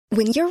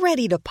When you're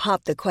ready to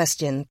pop the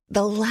question,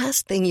 the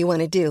last thing you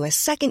want to do is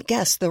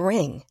second-guess the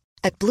ring.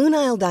 At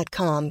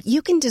BlueNile.com,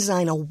 you can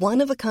design a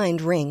one-of-a-kind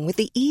ring with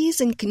the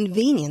ease and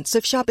convenience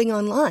of shopping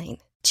online.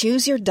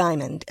 Choose your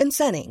diamond and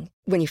setting.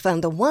 When you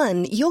find the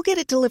one, you'll get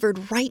it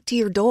delivered right to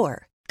your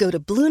door. Go to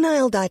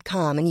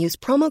BlueNile.com and use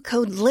promo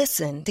code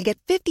LISTEN to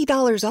get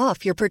 $50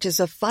 off your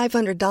purchase of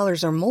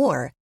 $500 or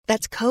more.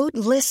 That's code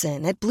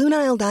LISTEN at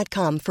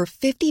BlueNile.com for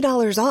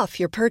 $50 off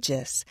your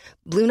purchase.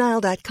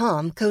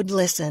 BlueNile.com, code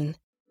LISTEN.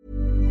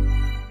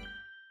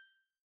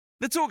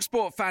 The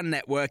TalkSport Fan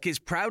Network is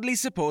proudly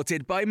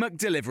supported by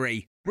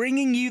McDelivery,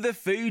 bringing you the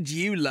food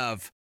you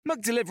love.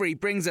 McDelivery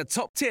brings a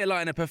top-tier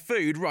lineup of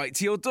food right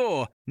to your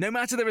door. No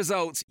matter the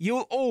result,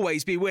 you'll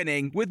always be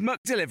winning with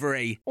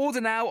McDelivery.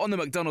 Order now on the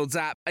McDonald's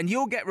app and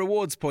you'll get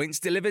rewards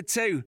points delivered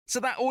too. So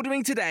that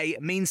ordering today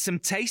means some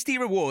tasty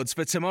rewards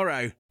for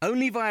tomorrow.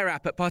 Only via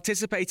app at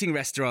participating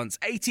restaurants.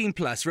 18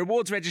 plus.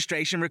 Rewards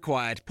registration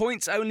required.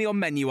 Points only on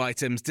menu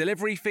items.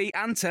 Delivery fee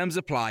and terms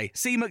apply.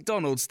 See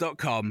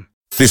mcdonalds.com.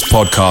 This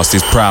podcast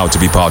is proud to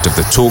be part of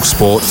the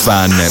TalkSport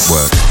Fan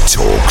Network.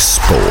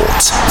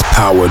 TalkSport.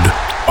 Powered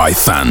by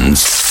fans.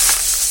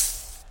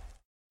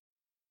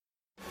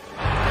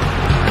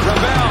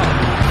 Ravel.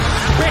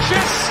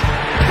 Ambitious.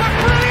 But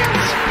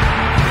brilliant.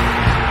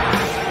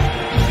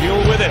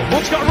 Mule with it.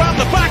 Wood's got around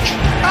the back.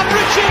 And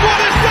Richie Wood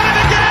has done it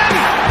again.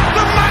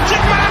 The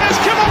magic man has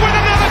come up with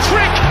another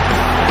trick.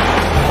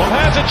 Well,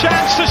 here's a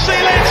chance to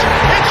seal it.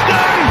 It's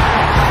done.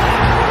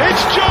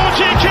 It's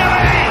Georgie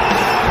Kelly.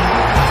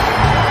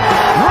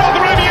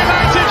 Rotherham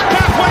United's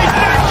pathway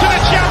back to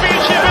the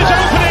Championship is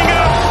opening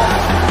up.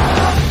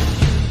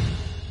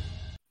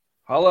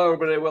 Hello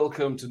everybody,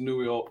 welcome to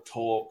New York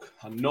Talk.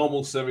 And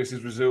normal service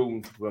is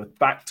resumed. We're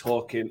back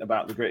talking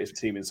about the greatest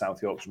team in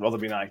South Yorkshire,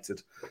 Rotherham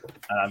United.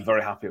 And I'm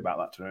very happy about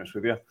that, to be honest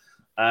with you.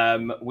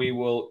 We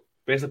will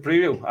basically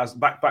preview, as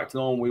back to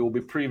normal, we will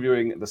be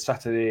previewing the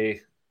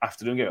Saturday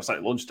afternoon game, a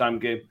Saturday lunchtime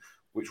game,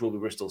 which will be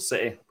Bristol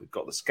City. We've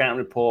got the scouting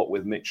report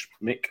with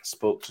Mick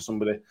spoke to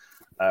somebody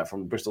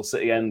from the Bristol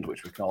City end,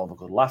 which we can all have a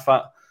good laugh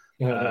at.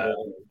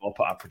 We'll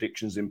put our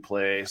predictions in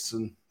place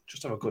and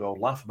just have a good old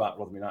laugh about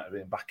Rotherham United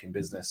being back in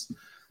business.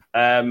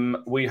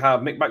 We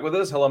have Mick back with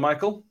us. Hello,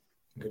 Michael.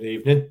 Good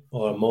evening,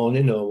 or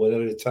morning, or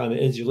whatever the time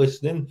it is you're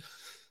listening.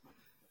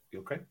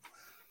 You okay?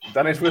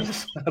 Danny's with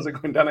us. How's it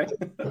going, Danny?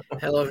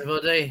 Hello,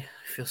 everybody. It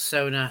feels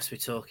so nice to be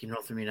talking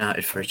Rotherham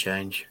United for a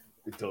change.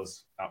 It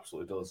does.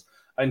 Absolutely does.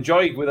 And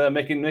Joy, with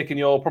making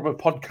your proper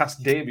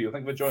podcast debut.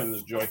 Thank you for joining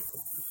us, Joy.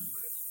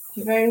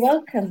 You're very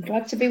welcome.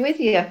 Glad to be with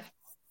you.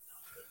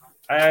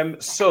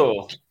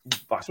 So,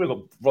 I suppose we've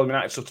got Rotherham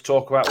United stuff to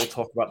talk about. We'll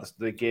talk about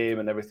the game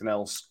and everything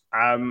else.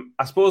 I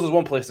suppose there's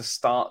one place to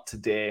start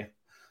today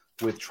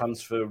with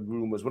transfer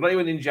rumours. We're not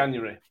even in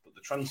January, but the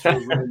transfer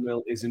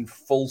rumour is in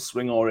full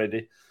swing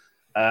already.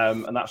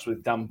 And that's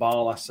with Dan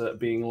Barlaser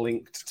being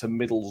linked to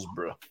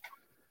Middlesbrough.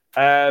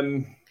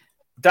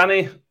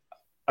 Danny,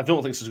 I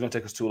don't think this is going to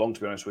take us too long,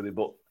 to be honest with you,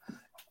 but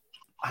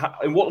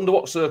under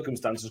what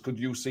circumstances could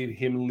you see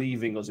him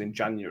leaving us in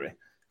January?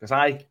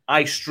 Because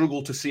I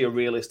struggle to see a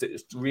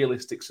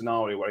realistic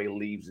scenario where he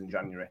leaves in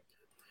January.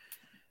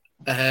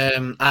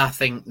 I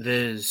think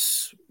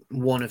there's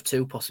one of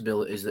two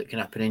possibilities that can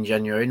happen in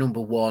January.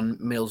 Number one,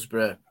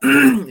 Middlesbrough,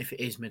 if it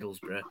is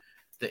Middlesbrough,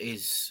 that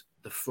is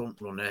the front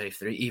runner, if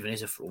there even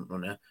is a front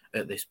runner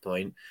at this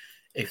point.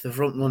 If the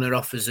front runner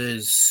offers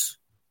us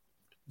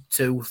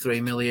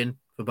 2-3 million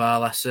for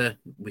Barlaser,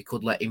 we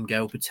could let him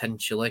go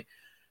potentially.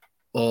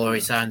 Or he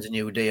signs a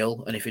new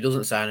deal, and if he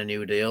doesn't sign a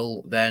new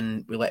deal,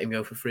 then we let him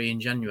go for free in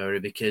January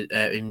because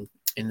in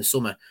the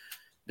summer,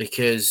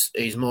 because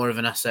he's more of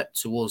an asset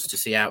to us to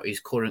see out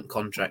his current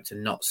contract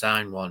and not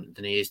sign one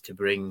than he is to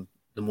bring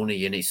the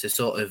money in. It's a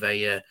sort of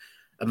a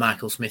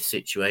Michael Smith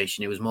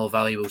situation. It was more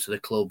valuable to the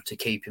club to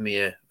keep him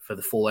here for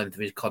the full length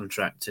of his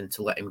contract and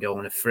to let him go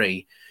on a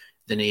free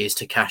than he is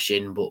to cash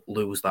in but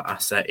lose that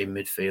asset in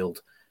midfield.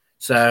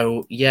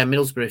 So yeah,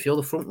 Middlesbrough, if you're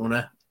the front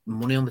runner,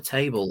 money on the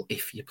table,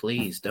 if you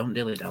please. Don't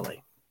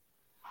dilly-dally.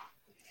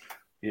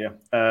 Yeah.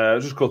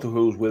 I'll just go through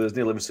who's with us.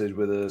 Neil Liversidge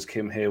with us,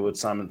 Kim Hayward,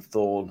 Simon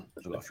Thorne.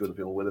 We've got a few other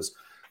people with us.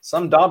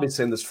 Sam Darby's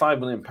saying there's £5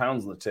 million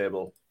on the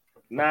table.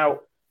 Now,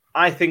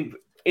 I think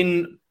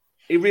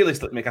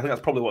realistically, Mick, I think that's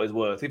probably what he's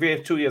worth. If he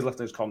has 2 years left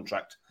in his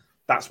contract,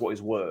 that's what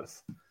he's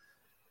worth.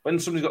 When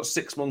somebody's got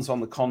 6 months on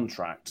the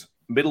contract,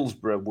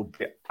 Middlesbrough would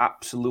be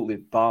absolutely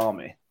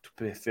balmy to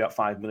pay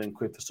 £5 million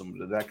for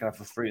somebody they can have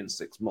for free in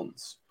 6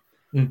 months.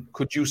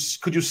 Could you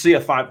see a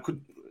five? Do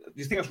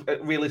you think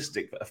it's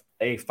realistic?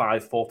 A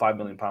 £4-5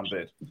 million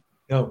bid?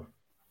 No.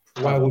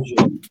 Why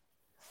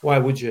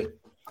would you?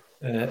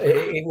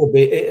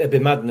 It'd be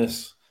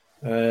madness.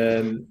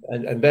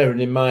 And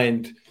bearing in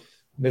mind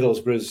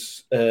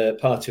Middlesbrough's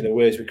parting of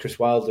ways with Chris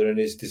Wilder and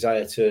his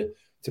desire to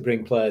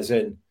bring players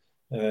in,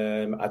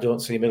 I don't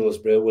see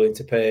Middlesbrough willing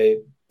to pay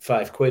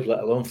 £5,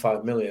 let alone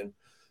 £5 million.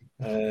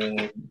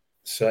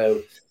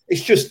 So.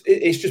 It's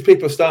just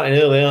people starting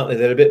early, aren't they?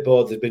 They're a bit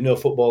bored. There's been no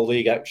Football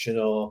League action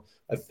or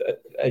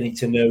any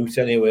to note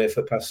anyway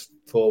for the past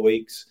 4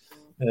 weeks.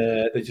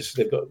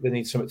 They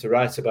need something to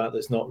write about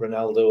that's not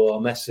Ronaldo or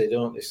Messi,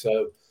 don't they?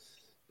 So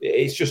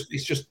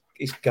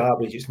it's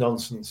garbage. It's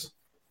nonsense.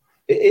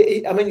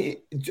 Even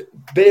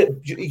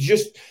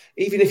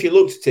if you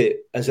looked at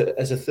it as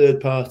a third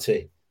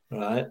party,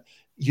 right?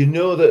 You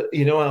know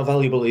how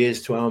valuable he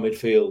is to our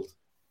midfield.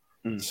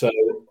 So,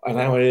 and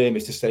our aim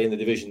is to stay in the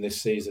division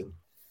this season.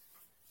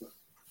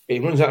 He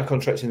runs out of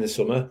contract in the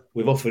summer.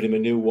 We've offered him a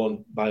new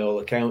one by all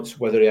accounts.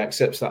 Whether he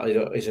accepts that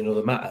is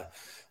another matter.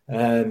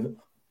 On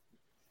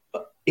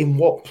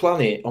what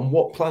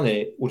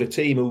planet would a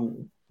team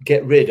who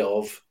get rid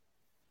of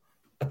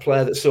a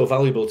player that's so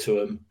valuable to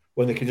them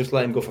when they can just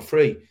let him go for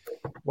free?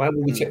 Why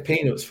would we take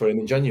peanuts for him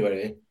in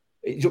January?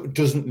 It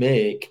doesn't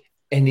make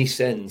any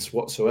sense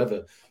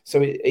whatsoever. So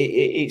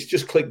it's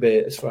just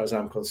clickbait as far as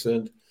I'm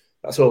concerned.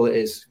 That's all it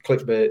is,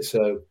 clickbait.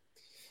 So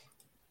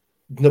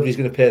nobody's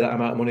going to pay that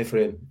amount of money for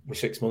him with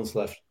 6 months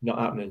left. Not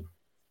happening.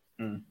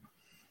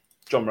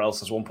 John Morell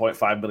says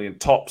 1.5 million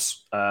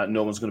tops.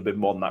 No one's going to bid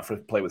more than that for a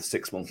player with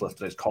 6 months left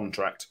in his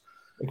contract.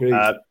 Agreed.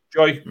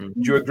 Joy, do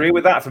you agree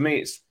with that? For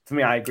me,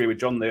 I agree with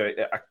John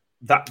there.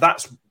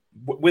 That's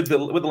with the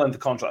length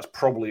of contract, that's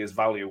probably his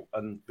value,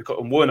 and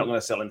we're not going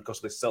to sell him because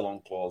of this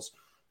sell-on clause.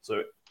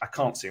 So I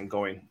can't see him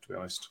going, to be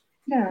honest.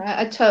 No,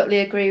 I totally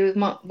agree with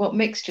what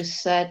Mick's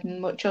just said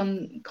and what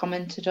John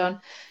commented on.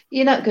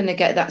 You're not going to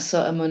get that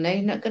sort of money.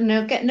 You're not going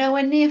to get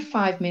nowhere near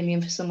 5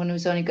 million for someone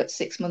who's only got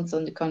 6 months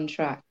under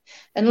contract.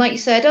 And like you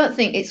say, I don't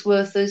think it's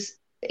worth us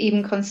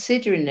even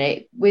considering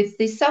it with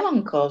the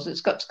sell-on clause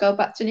that's got to go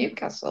back to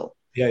Newcastle.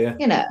 Yeah.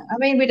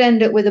 We'd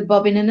end up with a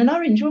bobbin and an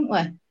orange, wouldn't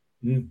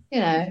we?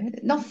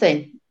 Mm.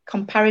 Nothing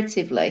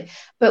comparatively.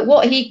 But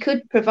what he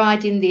could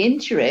provide in the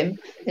interim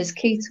as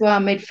key to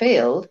our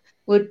midfield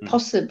would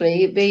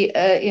possibly be,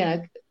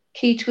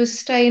 key to us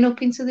staying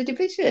up into the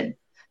division.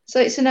 So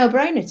it's a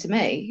no-brainer to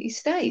me. He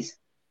stays.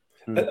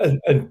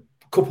 And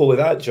coupled with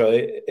that,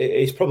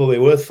 it's probably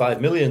worth 5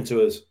 million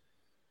to us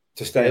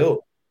to stay up.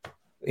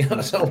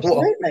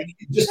 Absolutely.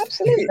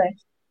 Absolutely.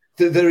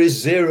 There is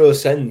zero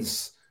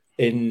sense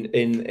in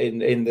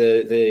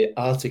the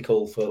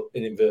article, for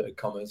in inverted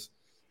commas.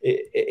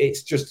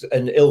 It's just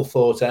an ill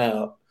thought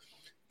out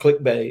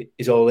clickbait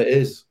is all it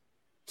is.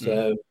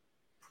 So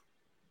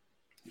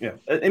yeah,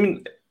 I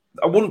mean,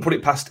 I wouldn't put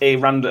it past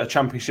a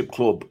championship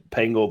club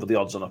paying over the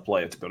odds on a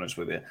player, to be honest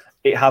with you.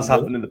 It has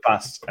happened in the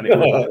past and it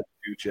will happen in the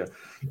future.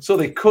 So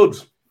they could.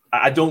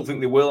 I don't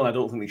think they will, and I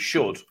don't think they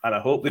should, and I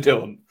hope they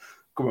don't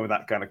come in with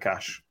that kind of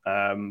cash.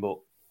 But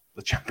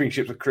the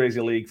championship's a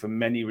crazy league for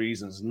many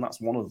reasons, and that's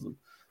one of them,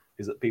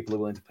 is that people are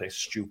willing to pay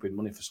stupid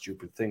money for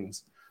stupid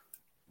things.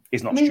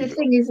 It's not stupid.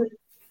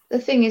 The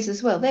thing is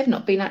as well, they've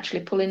not been actually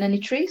pulling any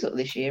trees up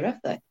this year,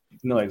 have they?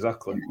 No,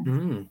 exactly.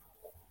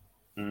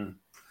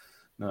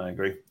 No, I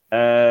agree.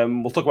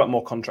 We'll talk about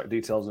more contract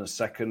details in a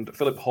second.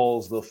 Philip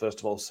Halls, though, first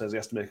of all, says he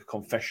has to make a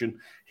confession.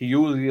 He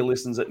usually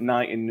listens at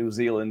night in New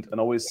Zealand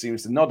and always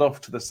seems to nod off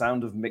to the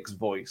sound of Mick's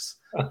voice.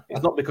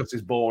 It's not because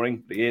he's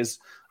boring, but he is.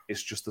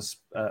 It's just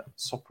the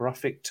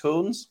soporific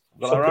tones.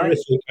 Is that right?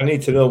 I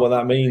need to know what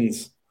that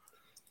means.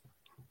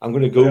 I'm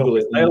going to Google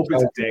it. I hope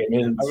it's a dig.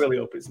 I really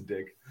hope it's a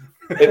dig.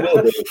 It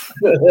will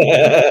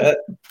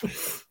be.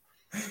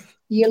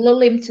 You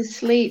lull him to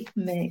sleep,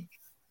 Mick.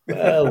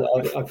 Well,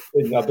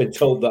 I've been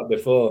told that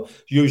before,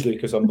 usually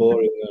because I'm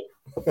boring.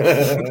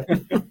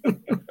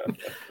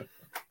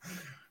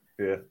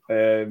 Yeah.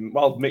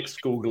 While Mick's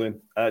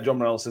Googling, John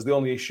Morell says the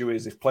only issue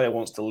is if player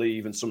wants to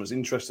leave and someone's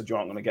interested, you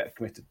aren't going to get a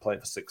committed player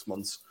for 6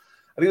 months.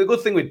 I think the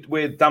good thing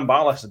with Dan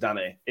Barlaser,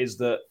 Danny, is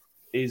that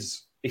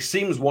he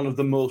seems one of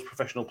the most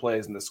professional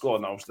players in the squad.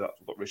 And obviously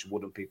that's got Richard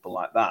Wood and people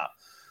like that.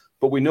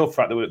 But we know for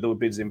fact there were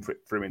bids in for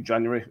him in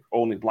January,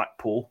 only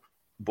Blackpool,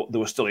 but they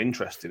were still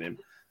interested in him.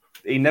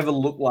 He never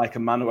looked like a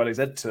man who had his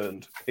head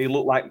turned. He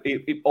looked like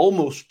it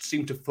almost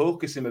seemed to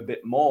focus him a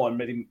bit more and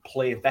made him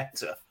play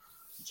better.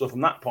 So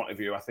from that point of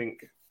view, I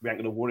think we ain't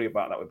going to worry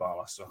about that with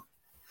Barlaser.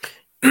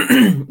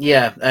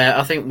 Yeah,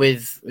 I think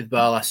with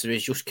Barlaser,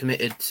 he's just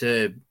committed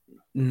to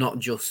not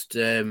just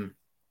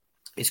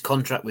his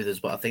contract with us,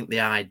 but I think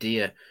the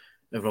idea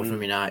of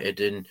Rotherham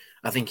United, and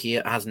I think he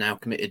has now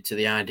committed to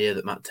the idea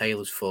that Matt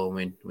Taylor's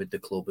forming with the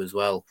club as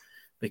well.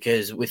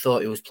 Because we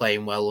thought he was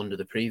playing well under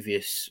the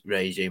previous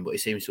regime, but he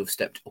seems to have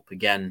stepped up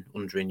again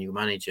under a new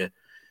manager.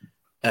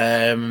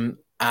 And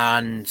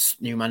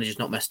new manager's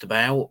not messed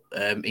about.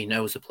 He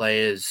knows the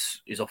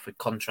players he's offered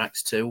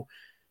contracts to.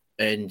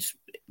 And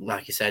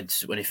like he said,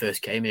 when he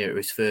first came here, it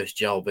was his first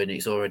job and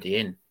it's already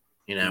in,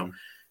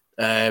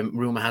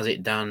 Rumour has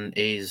it Dan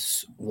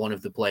is one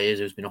of the players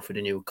who's been offered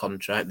a new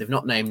contract. They've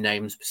not named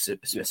names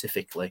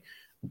specifically,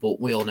 but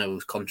we all know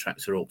whose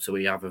contracts are up, so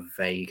we have a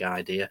vague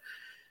idea.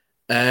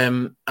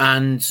 And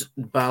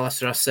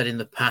Barlaser has said in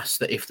the past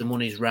that if the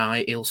money's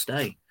right, he'll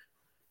stay.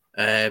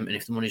 And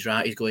if the money's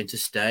right, he's going to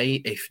stay.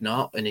 If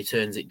not, and he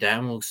turns it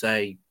down, we'll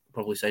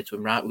probably say to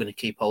him, right, we're going to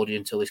keep holding you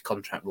until his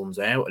contract runs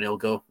out. And he'll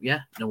go,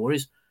 yeah, no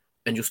worries,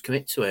 and just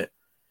commit to it.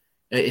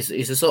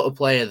 He's a sort of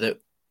player that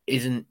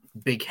isn't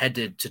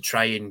big-headed to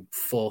try and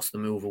force the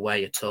move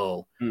away at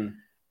all.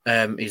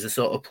 He's the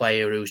sort of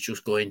player who's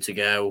just going to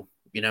go,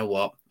 you know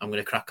what, I'm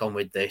going to crack on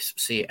with this,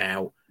 see it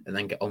out, and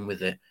then get on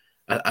with it.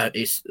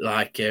 It's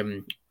like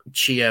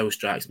Chio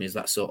strikes me as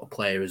that sort of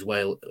player as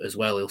well.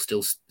 He'll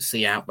still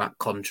see out that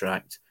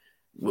contract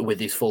with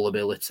his full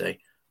ability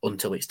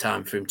until it's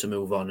time for him to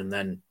move on, and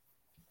then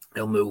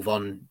he'll move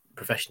on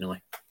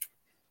professionally.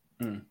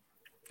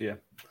 Yeah.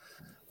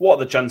 What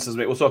are the chances,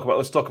 mate? Let's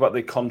talk about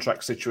the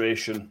contract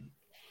situation.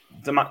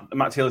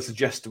 Matt Taylor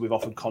suggested we've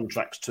offered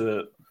contracts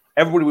to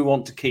everybody we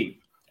want to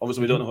keep.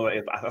 Obviously, we don't know who it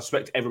is. I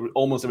suspect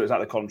almost everybody's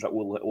out of the contract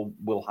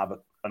will have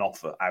an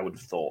offer, I would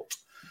have thought.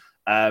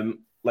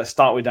 Let's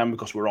start with Dan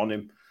because we're on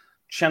him.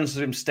 Chances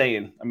of him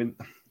staying. I mean,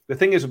 the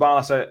thing is about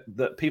us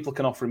that people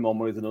can offer him more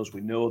money than us.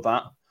 We know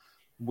that.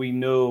 We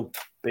know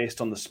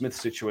based on the Smith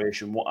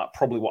situation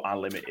probably what our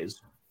limit is,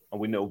 and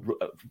we know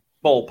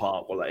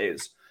ballpark what that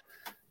is.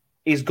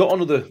 He's got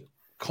another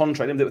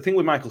contract. And the thing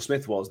with Michael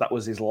Smith was that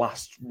was his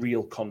last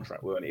real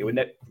contract, weren't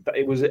it?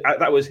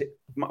 That was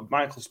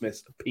Michael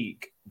Smith's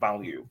peak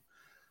value.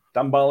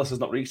 Dan Barlaser has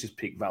not reached his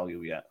peak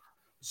value yet,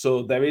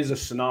 so there is a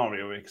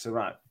scenario where he can say,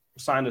 right,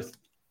 sign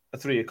a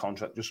 3-year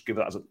contract, just give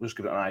it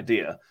an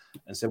idea,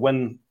 and say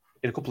when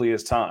in a couple of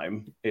years'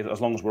 time,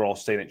 as long as we're all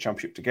staying in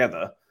Championship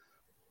together,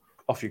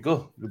 off you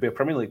go. You'll be a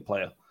Premier League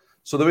player.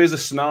 So there is a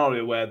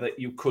scenario where that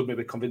you could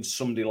maybe convince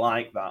somebody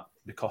like that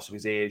because of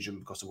his age and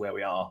because of where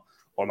we are.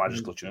 Or am I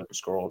just clutching at the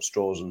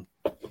straws and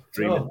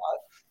dreaming?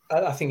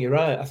 No, I think you're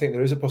right. I think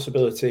there is a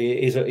possibility.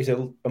 He's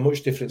a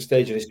much different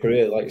stage in his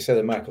career. Like you said,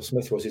 that Michael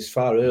Smith was. He's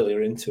far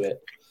earlier into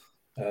it.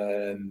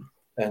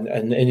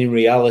 And in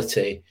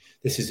reality,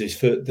 this is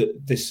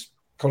this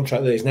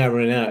contract that he's now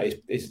running out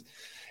is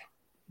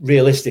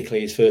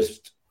realistically his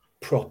first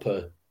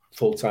proper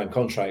full-time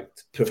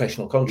contract,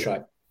 professional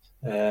contract.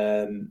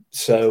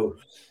 So,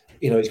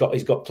 he's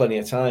got plenty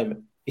of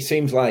time. It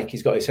seems like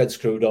he's got his head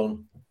screwed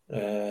on.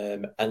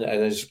 And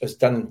as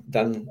Dan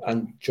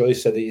and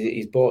Joyce said,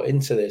 he's bought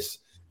into this.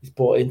 He's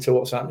bought into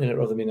what's happening at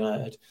Rotherham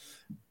United.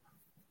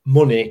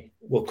 Money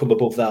will come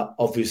above that,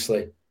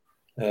 obviously,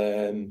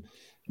 over and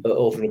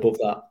above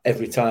that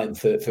every time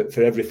for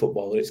every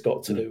footballer. It's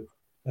got to do,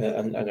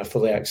 and I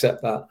fully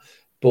accept that.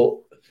 But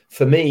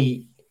for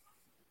me,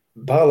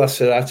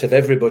 Barlaser out of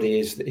everybody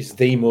is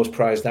the most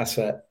prized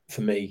asset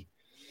for me,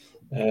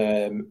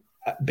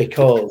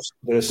 because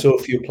there are so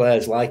few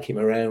players like him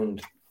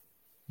around.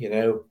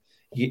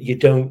 You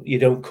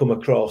don't come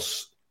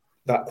across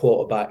that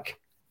quarterback,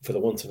 for the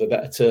want of a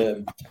better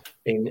term,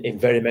 in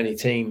very many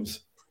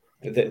teams.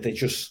 They're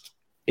just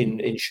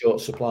in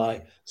short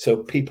supply. So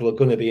people are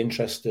going to be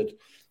interested,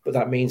 but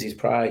that means his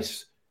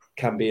price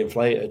can be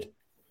inflated.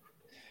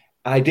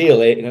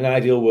 Ideally, in an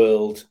ideal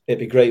world, it'd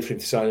be great for him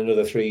to sign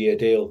another 3-year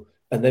deal,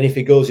 and then if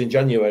he goes in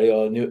January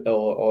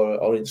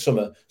or in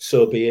summer,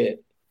 so be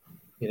it.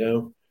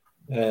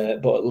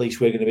 But at least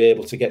we're going to be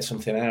able to get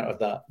something out of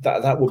that.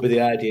 That would be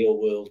the ideal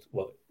world.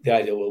 Well, the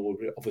ideal world would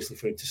be obviously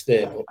for him to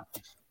stay, but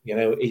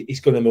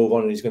he's going to move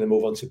on, and he's going to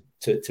move on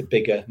to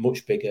bigger,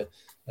 much bigger,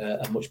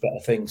 and much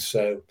better things.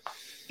 So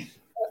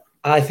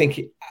I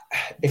think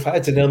if I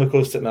had to nail my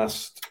close to the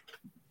mast,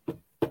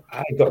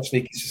 I've got a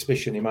sneaky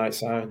suspicion he might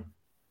sign.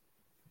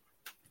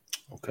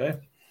 Okay,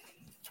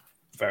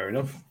 fair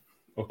enough.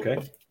 Okay,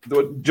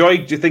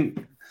 Joy, do you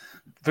think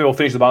we'll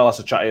finish the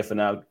Barlaser chat here for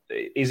now?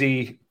 Is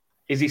he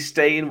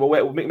staying? Well,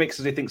 Mick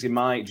says he thinks he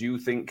might. Do you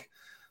think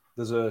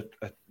there's a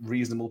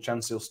reasonable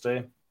chance he'll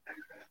stay?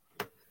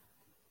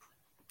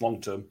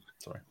 Long term,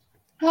 sorry.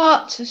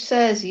 Heart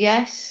says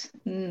yes.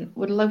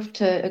 Would love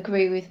to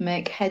agree with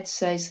Mick. Head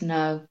says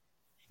no.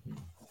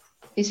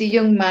 He's a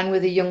young man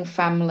with a young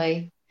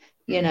family.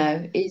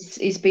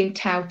 He's been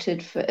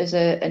touted as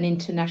an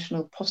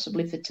international,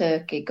 possibly for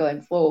Turkey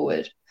going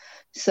forward.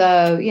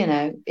 So,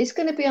 it's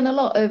going to be on a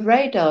lot of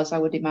radars, I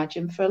would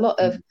imagine, for a lot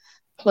of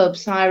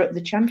clubs higher up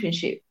the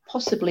Championship,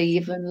 possibly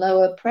even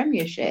lower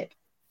Premiership.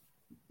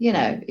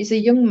 He's a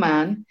young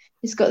man.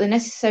 He's got the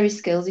necessary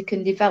skills. He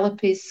can develop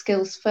his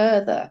skills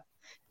further,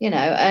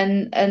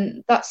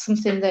 and that's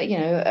something that,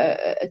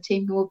 a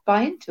team will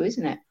buy into,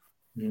 isn't it?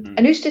 Mm-hmm.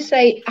 And who's to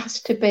say it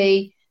has to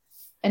be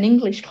an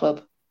English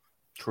club?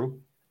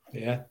 True.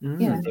 Yeah.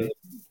 Mm-hmm.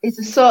 He's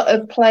a sort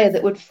of player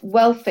that would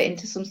well fit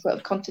into some sort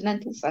of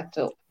continental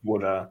setup.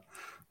 Would,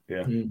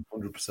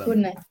 100%.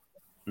 Wouldn't it?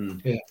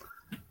 Mm. Yeah.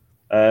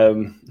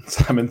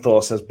 Simon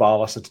Thor says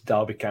Barlaser to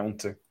Derby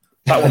County.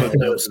 That one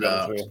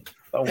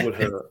would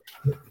hurt.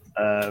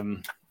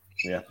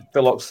 Yeah.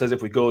 Phil Ox says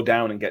if we go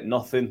down and get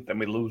nothing, then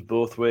we lose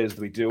both ways.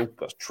 We do.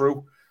 That's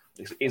true.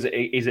 Is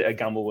it a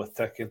gamble worth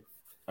taking?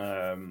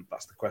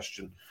 That's the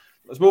question.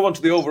 Let's move on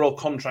to the overall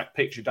contract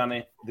picture,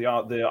 Danny. The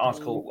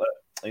article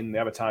in the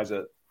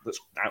Advertiser that's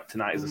out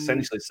tonight is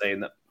essentially saying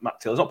that Matt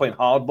Taylor's not playing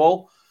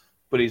hardball,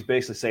 but he's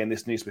basically saying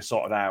this needs to be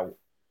sorted out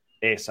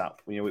ASAP.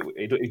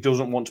 He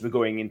doesn't want to be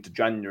going into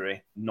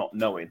January not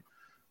knowing.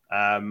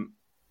 And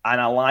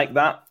I like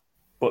that,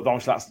 but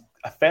obviously that's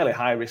a fairly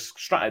high-risk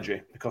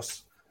strategy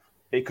because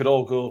it could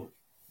all go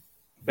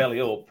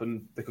belly up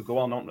and they could go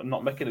on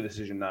not making a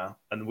decision now,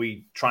 and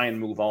we try and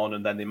move on,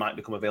 and then they might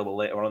become available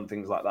later on and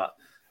things like that.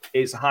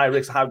 it's high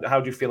risk. How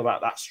do you feel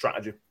about that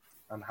strategy,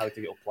 and how do you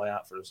think it'll play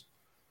out for us?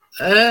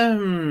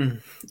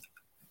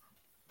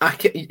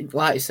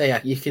 Like I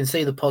say, you can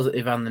see the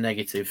positive and the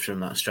negative from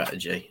that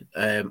strategy.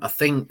 I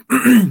think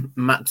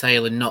Matt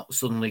Taylor not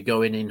suddenly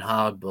going in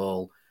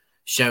hardball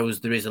shows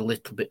there is a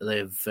little bit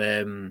of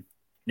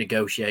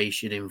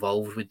negotiation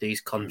involved with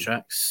these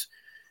contracts.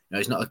 You know,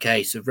 it's not a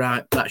case of,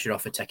 right, that's your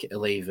offer, take it or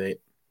leave it,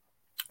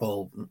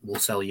 or we'll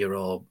sell you,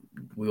 or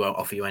we won't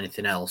offer you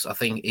anything else. I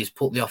think he's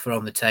put the offer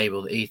on the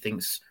table that he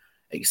thinks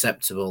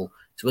acceptable.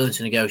 He's willing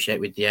to negotiate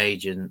with the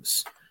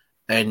agents.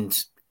 And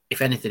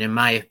if anything, in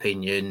my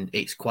opinion,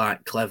 it's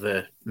quite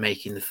clever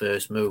making the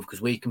first move,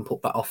 because we can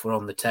put that offer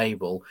on the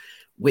table,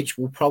 which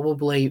will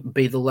probably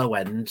be the low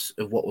end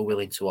of what we're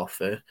willing to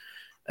offer.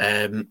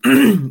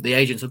 The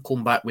agents will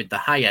come back with the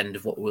high end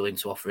of what we're willing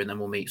to offer, and then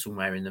we'll meet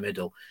somewhere in the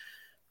middle.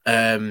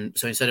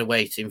 So instead of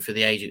waiting for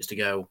the agents to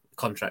go,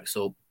 contracts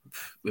up,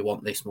 we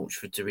want this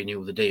much to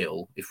renew the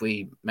deal, if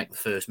we make the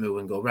first move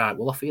and go, right,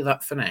 we'll offer you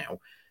that for now.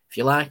 If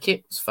you like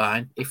it, it's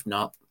fine. If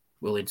not,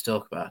 we're willing to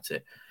talk about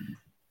it.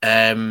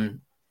 And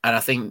I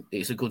think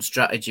it's a good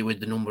strategy with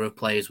the number of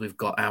players we've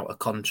got out of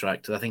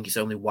contract. I think it's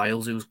only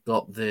Wiles who's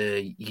got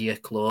the year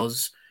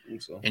clause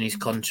in his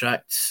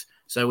contracts.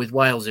 So with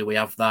Wilesy, we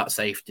have that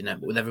safety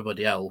net, but with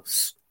everybody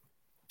else,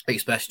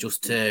 it's best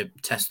just to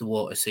test the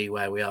water, see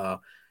where we are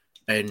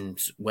and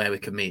where we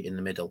can meet in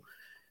the middle.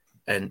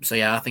 And so,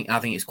 yeah, I think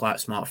it's quite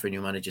smart for a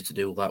new manager to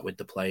do that with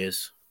the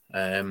players.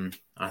 I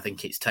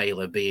think it's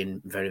Taylor being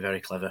very,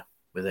 very clever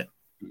with it.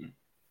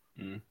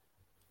 Mm-hmm.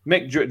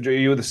 Mick, do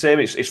you the same?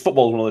 It's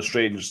football, one of the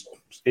strange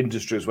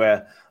industries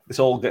where this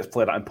all gets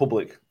played out in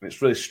public.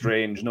 It's really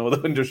strange. No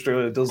other industry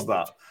really does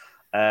that.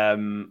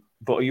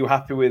 But are you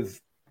happy with?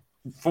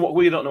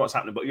 We don't know what's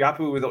happening, but are you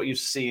happy with what you've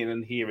seen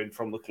and hearing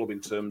from the club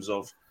in terms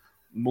of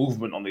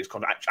movement on these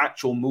contracts,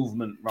 actual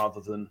movement,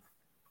 rather than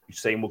you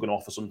saying we're going to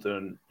offer something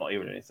and not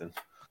hearing anything?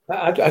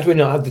 Had we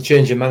not had the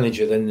change of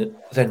manager, then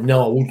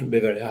no, I wouldn't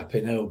be very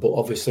happy now. But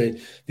obviously,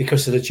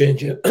 because of the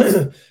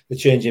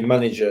change in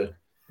manager,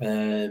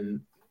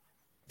 then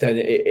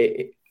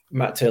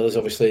Matt Taylor's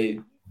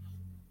obviously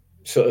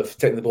sort of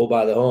taken the bull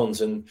by the horns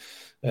and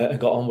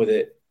got on with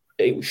it.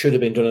 It should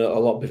have been done a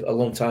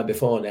long time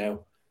before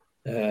now.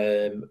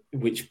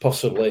 Which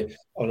possibly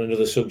on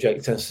another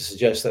subject tends to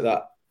suggest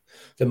that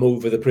the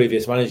move of the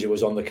previous manager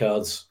was on the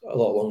cards a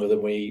lot longer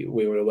than we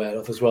were aware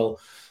of as well,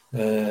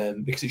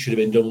 because it should have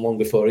been done long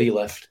before he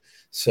left.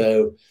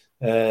 So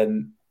yeah,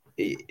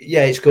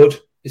 it's good.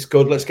 It's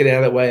good. Let's get it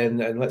out of the way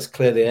and let's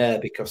clear the air,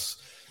 because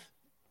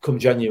come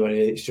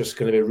January it's just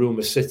going to be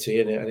rumour city,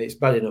 isn't it? And it's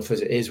bad enough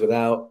as it is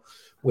without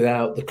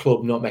the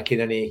club not making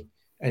any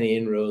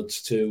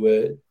inroads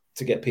to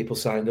get people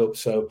signed up.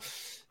 So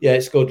yeah,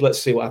 it's good.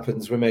 Let's see what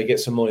happens. We may get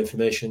some more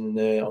information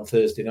on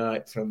Thursday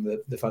night from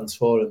the fans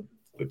forum.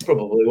 We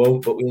probably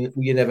won't, but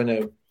you never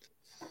know.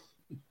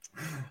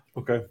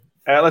 Okay.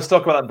 Let's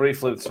talk about that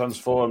briefly. The fans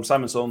forum.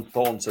 Simon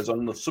Thorne says,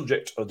 on the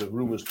subject of the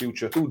rumours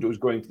future, who is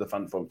going to the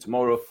fan forum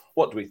tomorrow?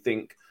 What do we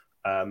think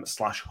 /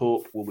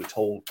 hope will be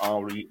told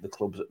RE the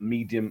club's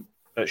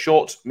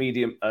short,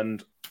 medium,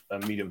 and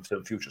medium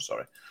term future?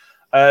 Sorry.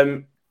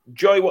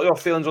 Joy, what are your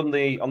feelings on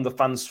the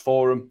fans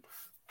forum?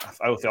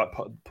 I feel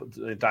like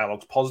the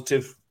dialogue's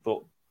positive,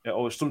 but I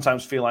always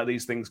sometimes feel like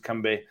these things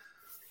can be,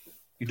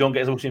 you don't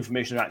get as much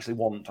information as you actually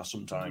want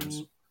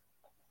sometimes.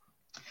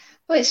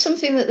 Well, it's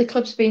something that the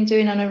club's been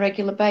doing on a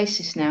regular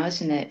basis now,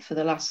 isn't it, for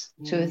the last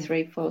 2 or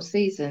 3, 4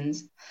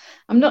 seasons?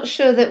 I'm not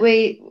sure that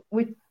we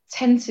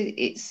tend to,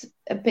 it's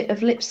a bit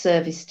of lip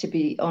service, to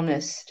be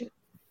honest,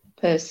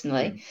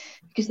 personally,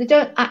 because they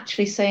don't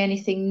actually say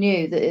anything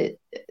new that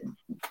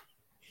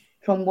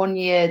from one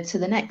year to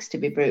the next, to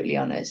be brutally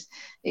honest.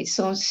 It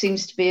sort of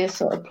seems to be a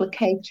sort of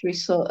placatory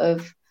sort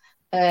of,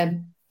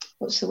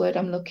 what's the word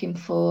I'm looking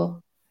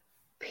for?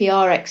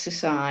 PR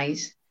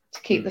exercise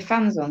to keep the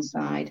fans on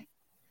side.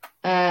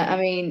 I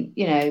mean,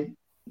 you know,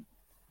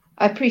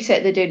 I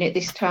appreciate they're doing it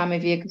this time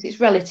of year because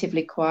it's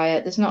relatively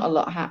quiet. There's not a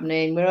lot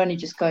happening. We're only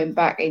just going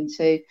back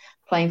into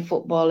playing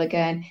football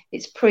again.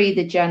 It's pre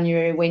the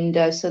January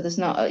window, so there's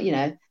not, you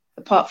know,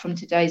 apart from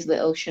today's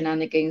little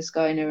shenanigans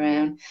going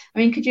around. I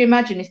mean, could you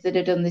imagine if they'd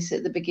have done this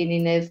at the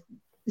beginning of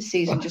the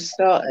season just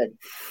started,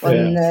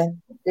 when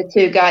the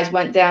 2 guys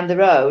went down the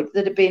road?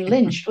 They'd have been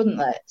lynched, wouldn't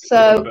they?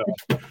 So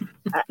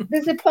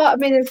there's a part of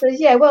me that says,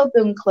 yeah, well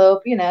done,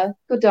 club, you know,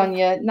 good on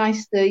you.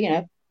 Nice to, you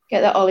know,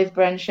 get that olive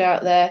branch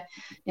out there,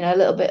 you know, a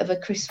little bit of a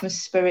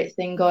Christmas spirit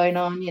thing going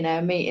on, you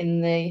know,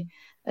 meeting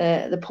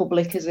the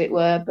public, as it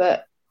were.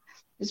 But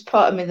there's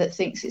part of me that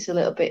thinks it's a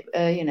little bit,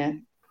 you know,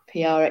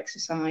 PR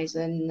exercise,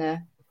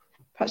 and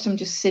perhaps I'm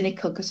just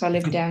cynical because I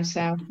live down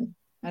south.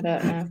 I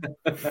don't know.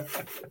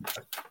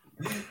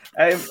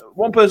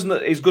 One person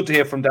that is good to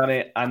hear from,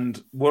 Danny,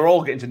 and we're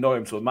all getting to know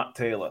him, so Matt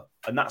Taylor,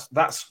 and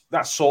that's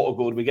sort of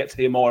good. We get to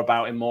hear more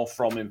about him, more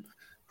from him,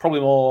 probably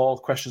more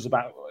questions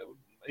about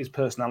his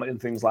personality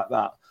and things like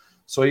that.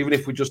 So even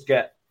if we just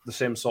get the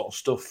same sort of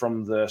stuff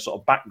from the sort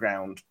of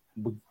background,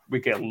 we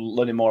get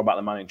learning more about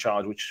the man in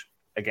charge, which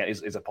again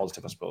is a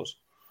positive, I suppose.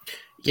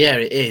 Yeah,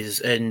 it is.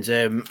 And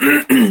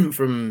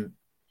from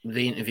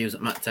the interviews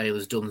that Matt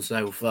Taylor's done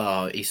so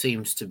far, he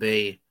seems to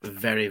be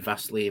very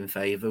vastly in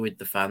favour with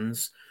the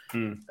fans.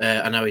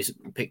 I know he's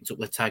picked up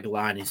the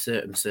tagline in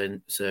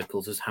certain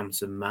circles as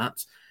Handsome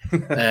Matt. So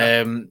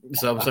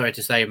I'm sorry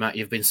to say, Matt,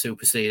 you've been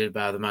superseded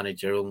by the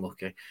manager.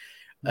 Unlucky.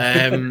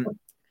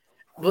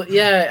 But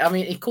yeah, I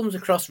mean, he comes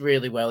across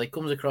really well. He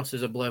comes across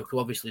as a bloke who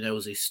obviously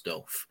knows his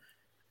stuff,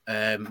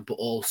 but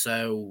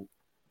also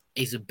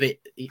he's a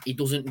bit. He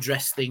doesn't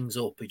dress things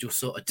up. He just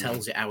sort of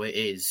tells it how it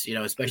is, you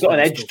know. Especially he's got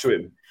an edge to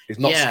him. He's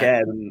not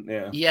scared.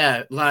 And,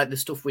 yeah, like the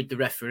stuff with the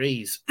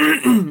referees.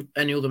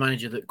 Any other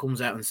manager that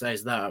comes out and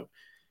says that,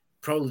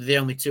 probably the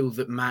only two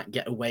that might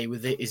get away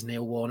with it is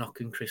Neil Warnock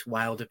and Chris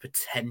Wilder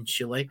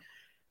potentially.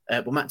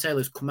 But Matt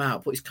Taylor's come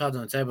out, put his cards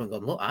on the table and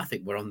gone, look, I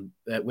think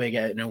we're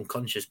getting an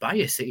unconscious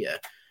bias here.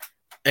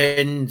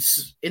 And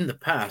in the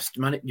past,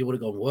 you would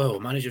have gone, whoa,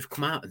 manager's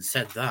come out and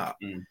said that.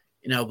 You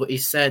know, but he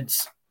said,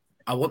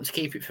 I want to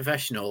keep it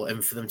professional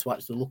and for them to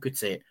actually look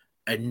at it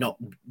and not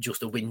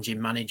just a whinging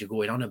manager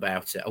going on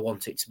about it. I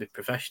want it to be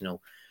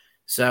professional.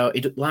 So,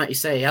 like you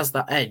say, he has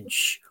that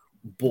edge,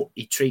 but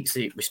he treats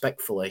it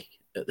respectfully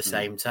at the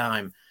same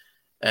time.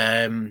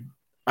 And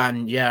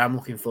yeah, I'm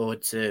looking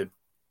forward to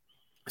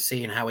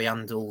seeing how he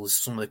handles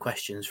some of the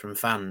questions from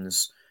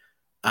fans.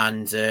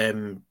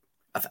 And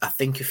I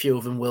think a few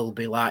of them will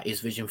be like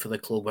his vision for the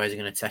club, where he's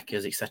going to take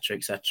us, etc.,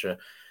 etc.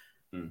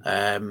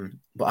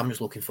 But I'm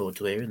just looking forward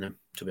to hearing them,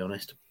 to be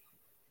honest.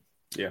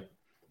 Yeah.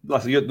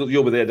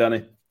 You'll be there,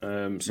 Danny.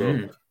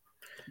 So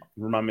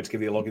remind me to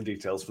give you the login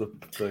details for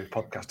the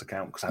podcast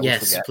account, because I will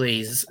forget. Yes,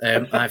 please.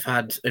 I've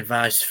had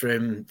advice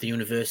from the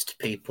university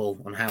people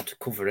on how to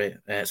cover it,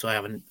 so I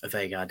have a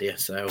vague idea.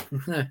 So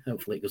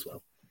hopefully it goes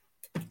well.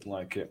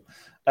 Like it.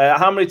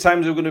 How many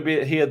times are we going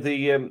to hear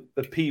the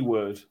P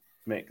word,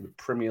 Mick, the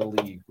Premier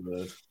League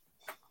word?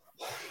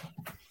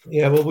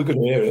 Yeah, well, we're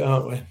going to hear it,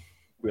 aren't we?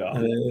 We are.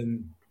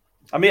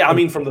 I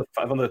mean, from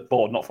the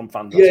board, not from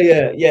fans.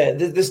 Yeah.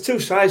 There's two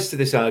sides to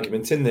this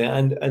argument, isn't there?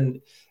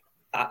 And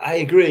I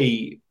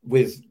agree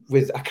with.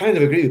 I kind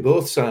of agree with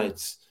both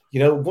sides.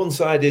 You know, one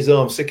side is,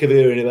 I'm sick of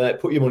hearing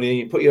about put your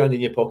hand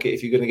in your pocket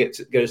if you're going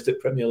to get us to the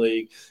Premier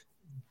League.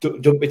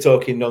 Don't be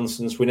talking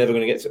nonsense. We're never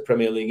going to get to the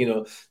Premier League. You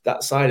know,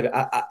 that side of it.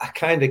 I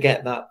kind of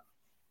get that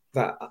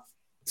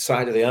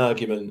side of the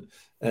argument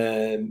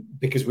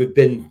because we've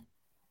been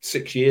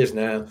 6 years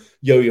now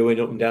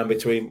yo-yoing up and down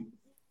between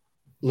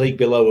league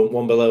below and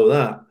one below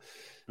that,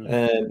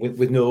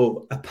 with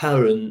no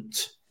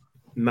apparent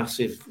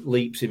massive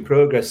leaps in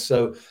progress.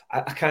 So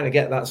I kind of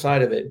get that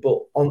side of it. But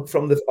on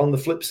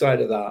the flip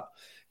side of that,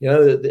 you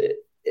know,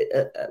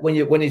 when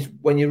you're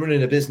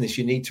running a business,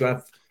 you need to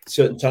have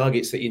certain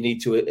targets that you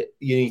need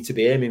to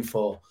be aiming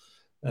for.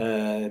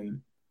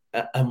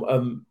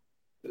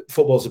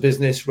 Football's a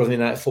business. Running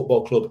United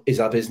Football Club is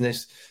our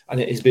business,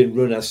 and it has been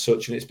run as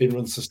such, and it's been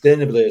run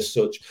sustainably as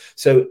such.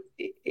 So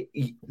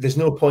there's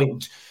no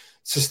point.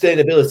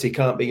 Sustainability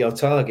can't be your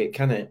target,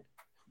 can it?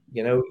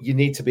 You know, you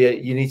need to be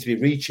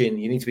reaching.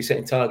 You need to be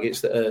setting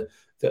targets that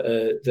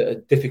are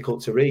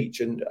difficult to reach,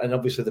 and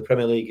obviously the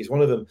Premier League is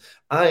one of them.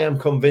 I am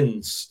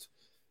convinced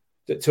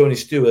that Tony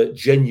Stewart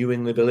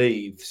genuinely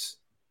believes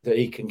that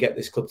he can get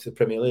this club to the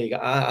Premier League.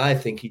 I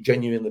think he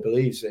genuinely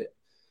believes it.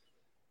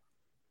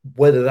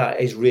 Whether that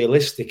is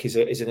realistic is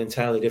an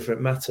entirely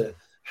different matter.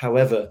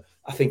 However,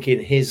 I think in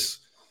his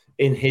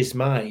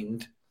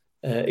mind,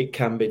 it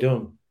can be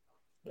done.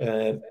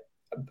 And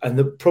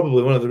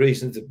probably one of the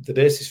reasons, the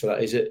basis for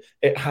that is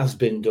it has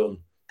been done.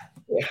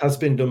 It has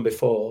been done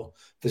before.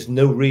 There's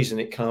no reason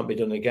it can't be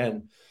done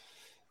again.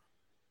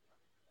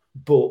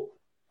 But,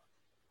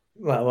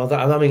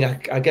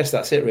 I guess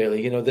that's it,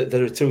 really. You know,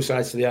 there are two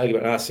sides to the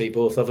argument. I see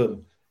both of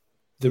them.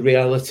 The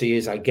reality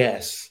is, I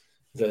guess,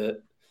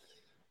 that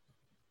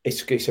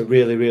it's a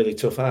really, really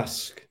tough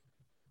ask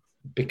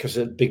because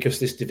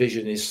this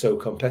division is so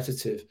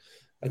competitive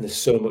and there's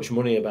so much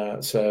money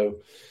about.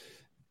 So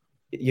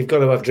you've got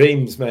to have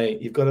dreams,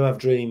 mate. You've got to have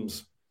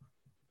dreams.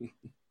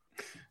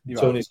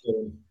 Tony's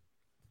doing.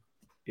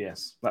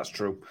 Yes, that's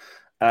true.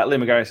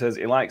 Liam McGarry says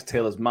he likes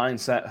Taylor's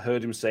mindset.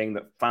 Heard him saying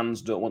that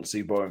fans don't want to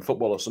see boring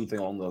football or something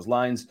along those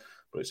lines,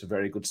 but it's a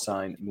very good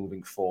sign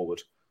moving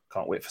forward.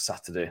 Can't wait for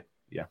Saturday.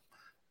 Yeah.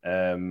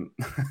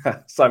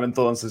 Simon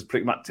Thorne says,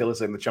 predict Matt Taylor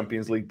saying the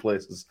Champions League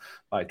places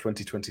by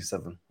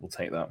 2027. We'll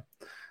take that.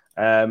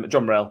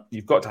 John Morell,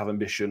 you've got to have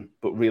ambition,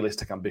 but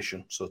realistic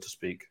ambition, so to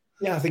speak.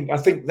 Yeah, I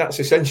think that's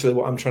essentially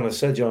what I'm trying to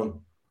say, John.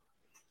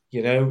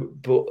 You know,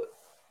 but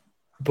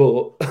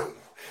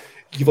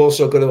you've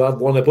also got to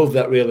have one above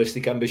that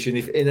realistic ambition.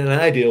 If in an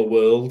ideal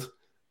world,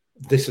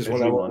 this is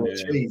what I want to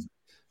achieve.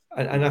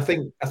 And I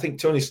think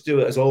Tony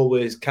Stewart has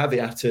always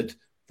caveated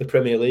the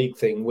Premier League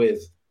thing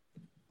with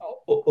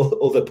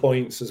other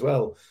points as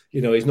well.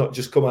 You know, he's not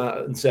just come out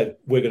and said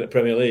we're going to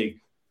Premier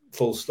League,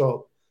 full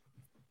stop.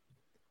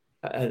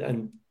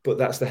 But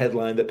that's the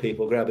headline that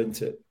people grab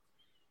into.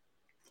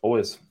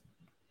 Always.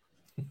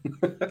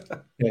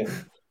 Yeah.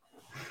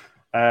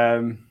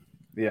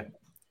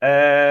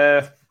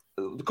 Yeah.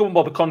 coming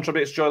about the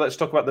contracts, Joy, let's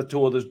talk about the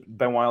two others,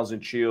 Ben Wiles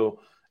and Chio,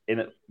 in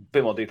a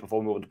bit more detail before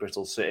we move on to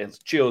Bristol City.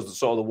 Chio's the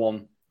sort of the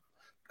one,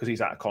 because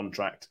he's out of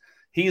contract.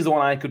 He's the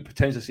one I could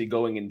potentially see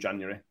going in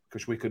January,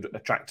 because we could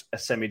attract a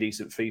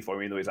semi-decent fee for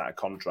him, even though he's out of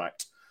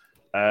contract.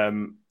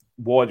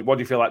 What do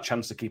you feel like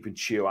chance of keeping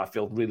Chio? I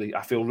feel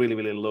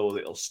really low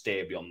that it'll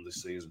stay beyond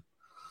this season.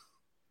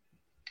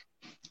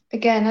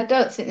 Again, I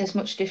don't think there's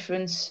much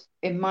difference,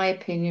 in my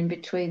opinion,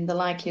 between the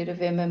likelihood of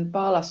him and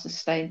Barlas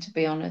staying, to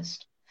be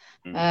honest.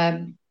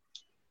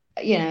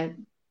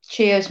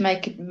 Chio's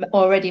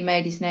already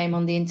made his name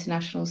on the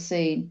international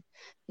scene.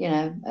 He's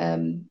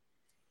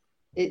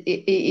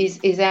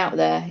out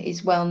there.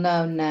 He's well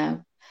known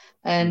now.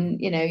 And,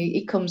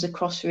 he comes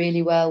across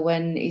really well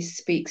when he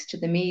speaks to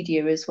the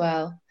media as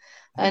well.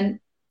 And,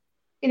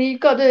 you've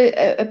got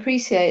to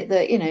appreciate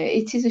that,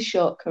 it is a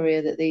short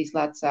career that these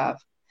lads have.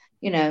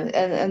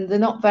 And they're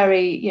not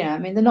very,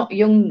 they're not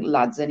young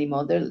lads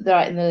anymore. They're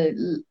in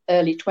the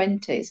early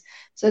 20s.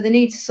 So they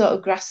need to sort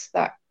of grasp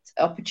that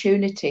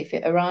opportunity if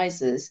it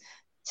arises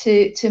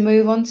to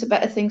move on to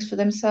better things for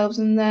themselves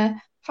and their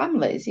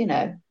families,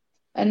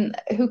 and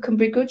who can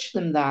begrudge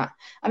them that?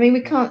 I mean,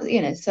 we can't,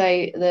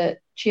 say that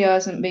Chio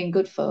hasn't been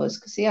good for us,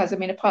 because he has. I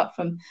mean, apart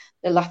from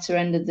the latter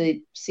end of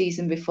the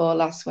season before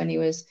last when he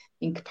was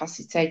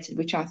incapacitated,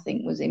 which I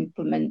think was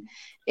incremental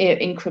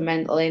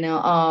in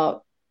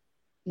our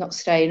not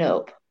staying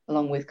up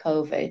along with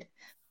COVID,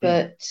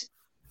 but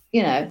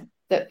the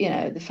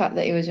fact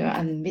that he was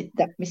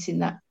missing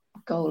that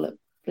goal at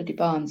bloody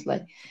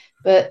Barnsley,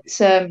 but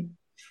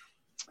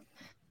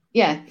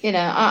it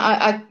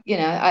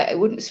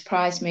wouldn't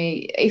surprise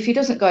me if he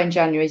doesn't go in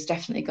January. He's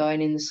definitely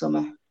going in the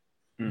summer.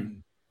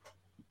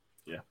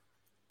 Yeah,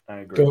 I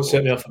agree. Don't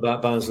set me off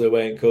about Barnsley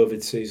away in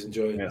COVID season,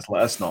 Joey. Yes,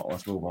 let's move on.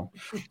 Let's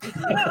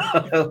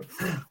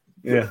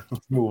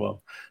move on.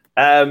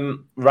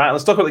 Right,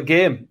 let's talk about the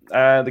game.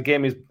 The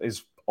game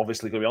is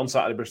obviously going to be on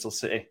Saturday, Bristol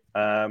City.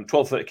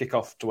 12:30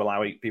 kickoff to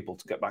allow 8 people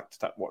to get back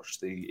to watch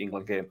the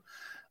England game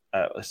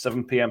at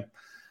 7 p.m.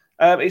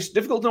 It's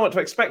difficult to know what to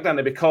expect,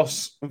 Andy,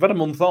 because we've had a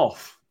month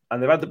off,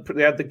 and they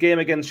had the game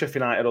against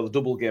Sheffield United, or the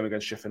double game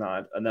against Sheffield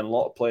United, and then a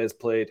lot of players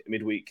played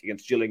midweek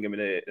against Gillingham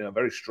in a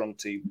very strong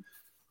team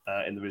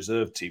in the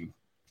reserve team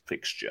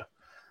fixture.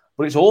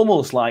 But it's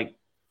almost like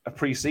a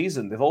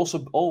pre-season. They've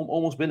also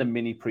almost been a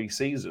mini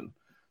pre-season.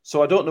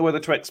 So I don't know whether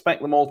to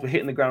expect them all to be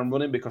hitting the ground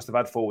running because they've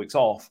had 4 weeks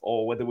off,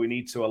 or whether we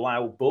need to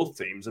allow both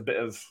teams a bit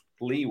of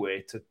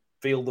leeway to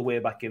feel the way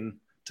back into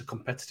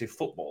competitive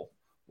football.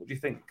 What do you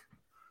think?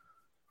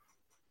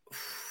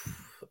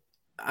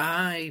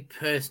 I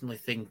personally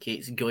think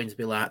it's going to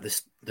be like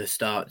the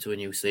start to a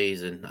new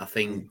season. I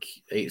think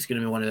it's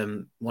going to be one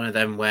of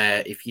them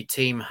where if your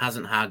team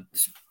hasn't had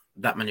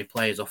that many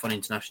players off on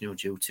international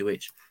duty,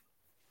 which,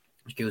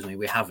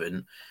 we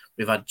haven't.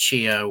 We've had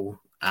Chio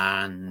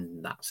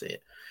and that's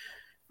it.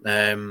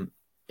 It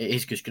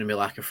is just going to be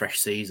like a fresh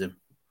season.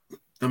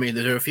 I mean,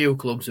 there are a few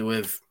clubs who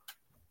have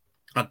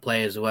had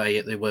players away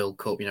at the World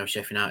Cup.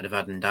 Sheffield United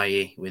have had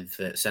Ndiaye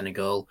with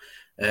Senegal,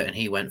 and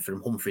he went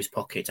from Humphrey's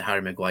pocket to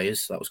Harry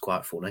Maguire's. That was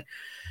quite funny.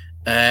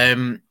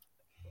 But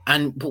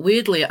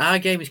weirdly, our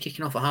game is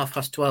kicking off at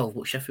 12:30,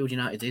 but Sheffield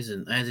United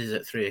isn't. Theirs is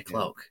at 3:00.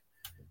 Yeah.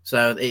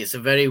 So it's a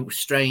very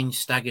strange,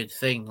 staggered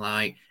thing.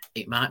 Like,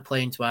 it might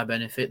play into our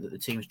benefit that the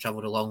team's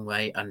travelled a long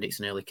way and it's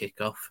an early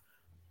kickoff,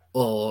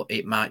 or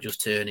it might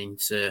just turn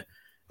into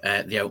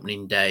the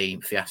opening day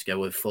fiasco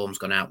with form's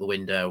gone out the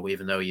window,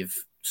 even though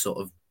you've sort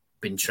of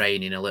been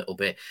training a little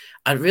bit.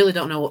 I really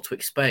don't know what to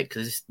expect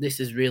because this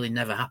has really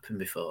never happened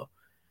before.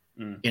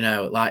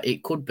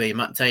 It could be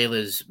Matt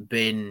Taylor's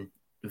been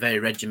very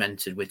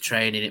regimented with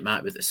training. It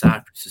might be that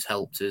Cyprus has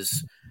helped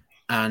us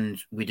and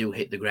we do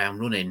hit the ground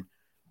running,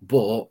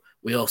 but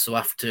we also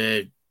have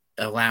to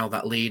allow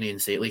that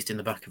leniency, at least in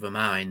the back of our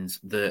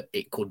minds, that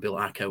it could be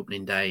like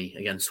opening day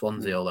against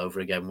Swansea all over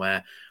again,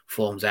 where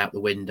form's out the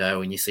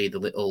window and you see the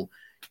little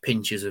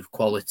pinches of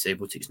quality,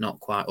 but it's not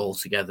quite all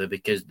together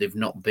because they've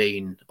not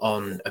been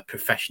on a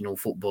professional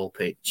football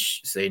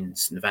pitch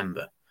since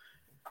November.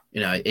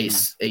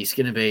 It's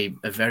going to be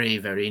a very,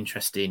 very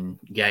interesting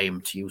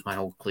game, to use my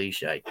old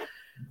cliche.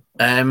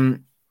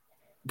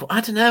 But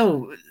I don't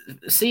know,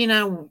 seeing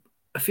how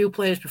a few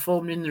players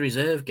performed in the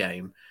reserve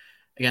game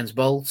against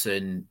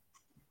Bolton,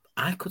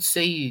 I could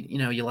see,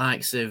 your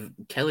likes of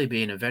Kelly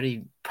being a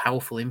very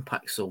powerful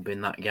impact sub in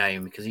that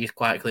game because he's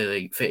quite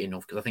clearly fit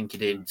enough, because I think he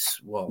did,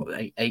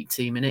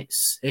 18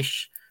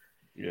 minutes-ish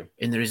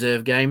in the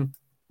reserve game.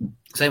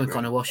 Same with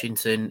Connor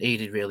Washington. He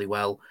did really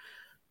well.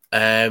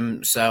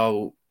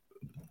 So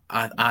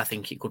I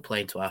think it could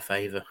play into our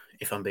favour,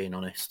 if I'm being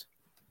honest.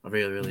 I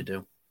really, really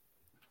do.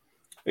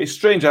 It's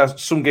strange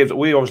as some games,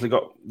 we obviously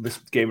got this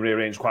game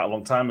rearranged quite a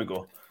long time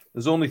ago.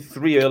 There's only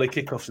 3 early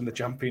kickoffs in the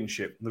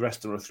Championship. The rest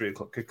of them are 3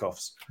 o'clock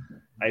kickoffs.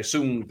 I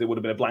assumed there would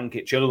have been a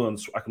blanket. Chilwell,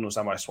 I can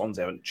understand why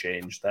Swansea haven't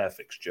changed their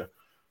fixture.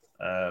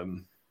 But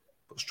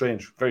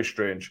strange, very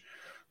strange.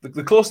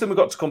 The closest thing we've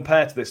got to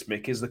compare to this,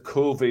 Mick, is the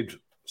COVID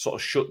sort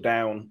of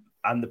shutdown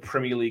and the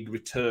Premier League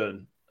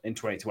return in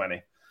 2020.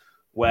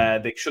 where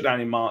they shut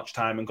down in March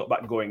time and got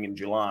back going in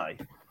July.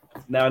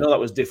 Now, I know that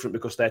was different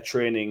because their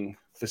training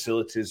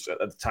facilities at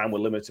the time were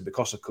limited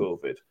because of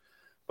COVID.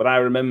 But I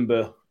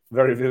remember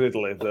very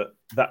vividly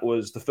that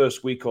was the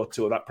first week or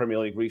two of that Premier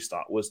League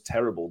restart was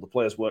terrible. The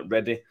players weren't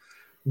ready.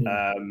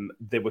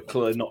 They were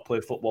clearly not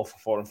played football for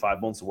 4 and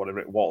 5 months or whatever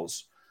it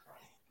was.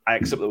 I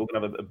accept that we're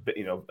going to have a bit,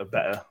 a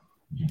better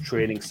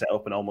training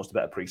setup and almost a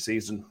better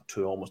pre-season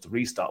to almost a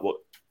restart. But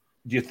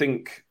do you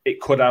think it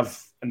could have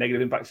a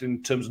negative impact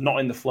in terms of not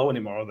in the flow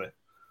anymore, are they?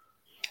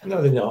 No,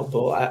 they're not,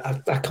 but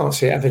I can't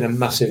see it having a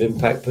massive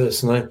impact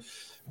personally.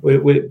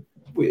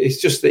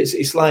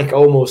 It's like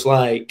almost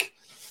like,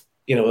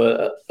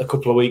 a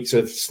couple of weeks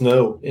of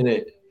snow in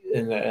it,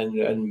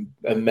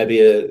 and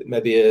maybe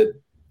a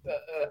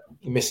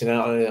missing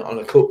out on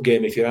a cup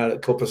game if you're out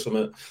at cup or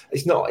something.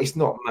 It's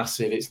not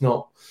massive. It's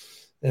not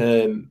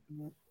a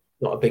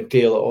big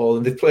deal at all.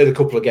 And they've played a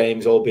couple of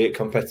games, albeit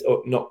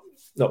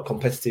not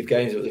competitive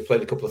games, but they've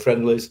played a couple of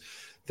friendlies.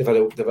 They've had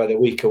a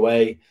week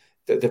away.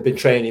 They've been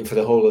training for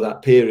the whole of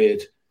that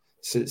period,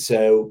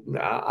 so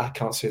I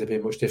can't see there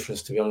being much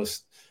difference, to be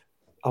honest.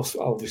 I'll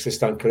obviously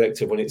stand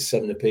corrected when it's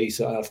 7 apiece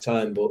at half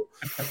time, but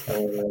I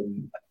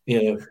don't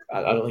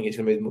think it's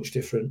going to be much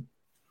different.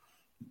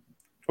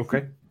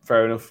 Okay,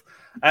 fair enough.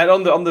 And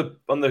on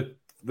the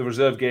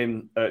reserve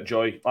game,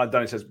 Joy, like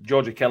Danny says,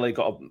 Georgie Kelly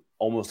got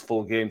almost a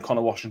full game.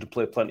 Connor Washington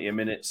played plenty of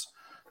minutes.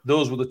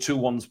 Those were the two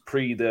ones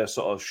pre the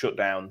sort of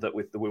shutdown that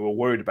we were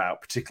worried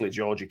about, particularly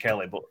Georgie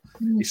Kelly. But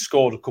he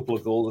scored a couple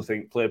of goals, I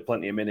think, played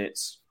plenty of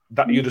minutes.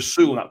 That you'd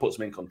assume that puts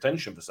him in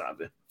contention for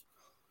Saturday.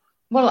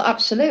 Well,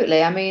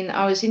 absolutely. I mean,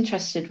 I was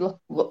interested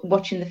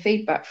watching the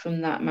feedback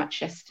from that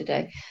match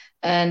yesterday.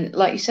 And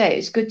like you say,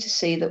 it's good to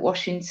see that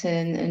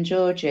Washington and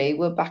Georgie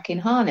were back in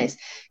harness.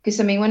 Because,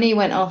 I mean, when he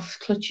went off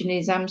clutching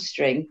his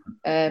hamstring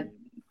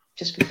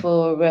just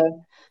before...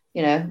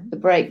 the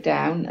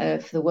breakdown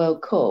for the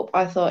World Cup,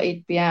 I thought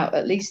he'd be out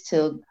at least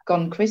till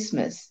gone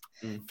Christmas,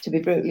 to be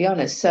brutally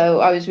honest.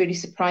 So I was really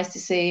surprised to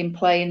see him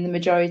playing the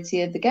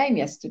majority of the game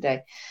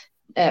yesterday.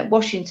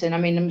 Washington, I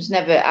mean, I was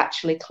never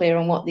actually clear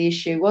on what the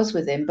issue was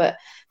with him, but,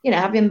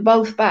 having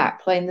both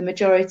back playing the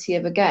majority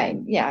of a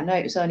game, I know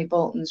it was only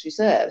Bolton's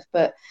reserve,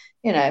 but,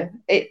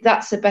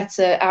 that's a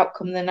better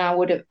outcome than I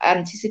would have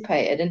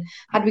anticipated. And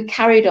had we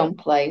carried on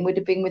playing, we'd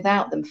have been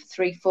without them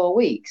for 3-4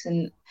 weeks.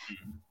 And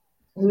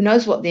who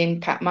knows what the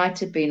impact might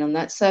have been on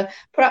that. So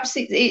perhaps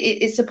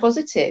it's a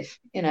positive,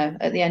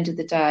 at the end of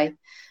the day.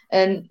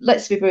 And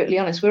let's be brutally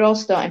honest, we're all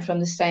starting from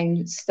the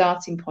same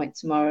starting point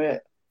tomorrow,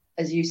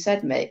 as you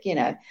said,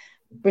 Mick.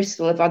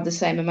 Bristol have had the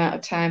same amount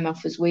of time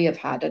off as we have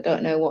had. I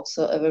don't know what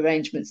sort of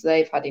arrangements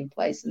they've had in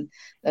place, and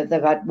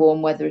they've had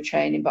warm weather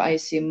training, but I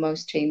assume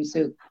most teams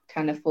who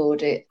can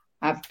afford it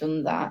have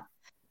done that.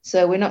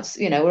 So we're not,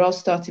 we're all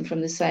starting from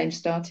the same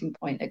starting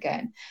point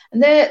again.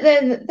 And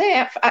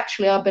they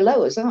actually are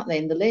below us, aren't they,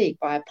 in the league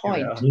by a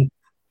point?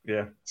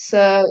 Yeah.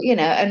 So,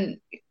 and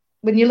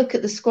when you look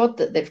at the squad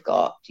that they've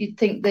got, you'd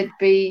think they'd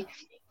be,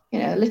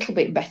 a little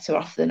bit better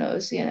off than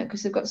us,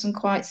 because they've got some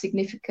quite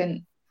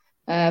significant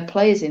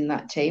players in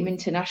that team,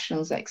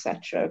 internationals,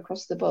 etc.,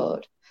 across the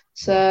board.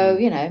 So,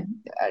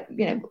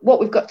 what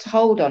we've got to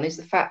hold on is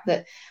the fact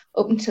that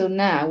up until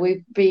now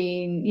we've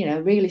been,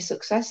 really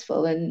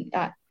successful, and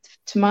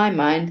to my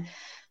mind,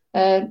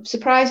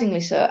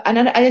 surprisingly so. And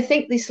I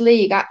think this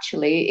league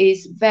actually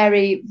is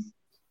very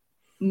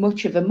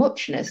much of a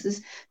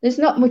muchness. There's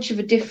not much of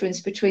a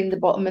difference between the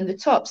bottom and the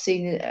top,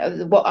 seeing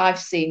what I've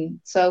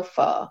seen so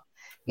far.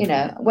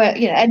 Where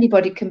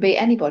anybody can beat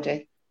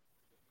anybody,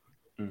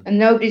 and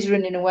nobody's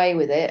running away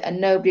with it, and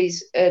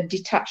nobody's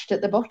detached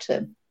at the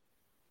bottom.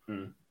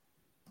 I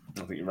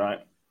think you're right.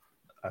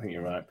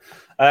 Right,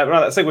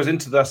 that segues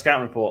into the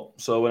scouting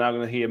report. So we're now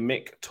going to hear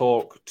Mick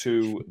talk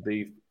to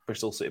the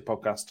Bristol City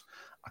podcast.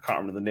 I can't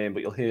remember the name,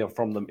 but you'll hear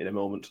from them in a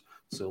moment.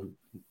 So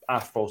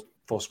our four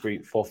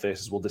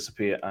faces will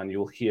disappear, and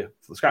you'll hear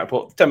for the scouting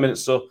report 10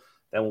 minutes. So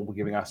then we'll be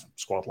giving our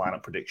squad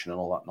lineup prediction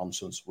and all that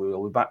nonsense. We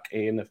will be back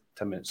in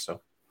 10 minutes.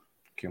 So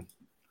thank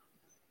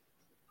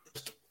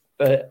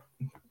you.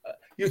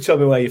 You tell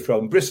me where you're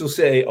from. Bristol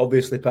City,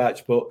 obviously,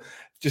 Patch, but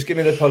just give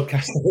me the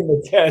podcast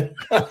again.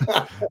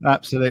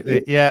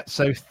 Absolutely. Yeah.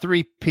 So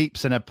 3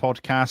 peeps in a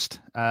podcast.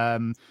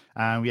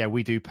 And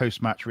we do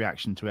post-match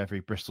reaction to every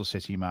Bristol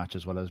City match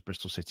as well as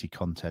Bristol City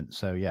content.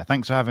 So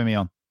thanks for having me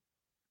on.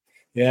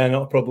 Yeah,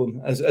 not a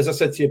problem. As I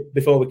said to you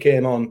before we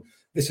came on,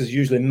 this is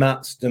usually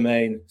Matt's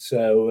domain.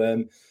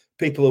 So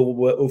people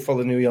who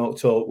follow New York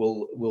Talk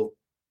will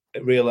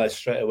realise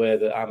straight away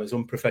that I'm as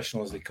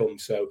unprofessional as they come.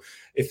 So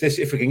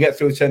if we can get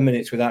through 10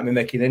 minutes without me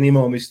making any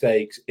more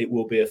mistakes, it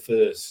will be a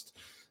first.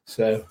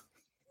 So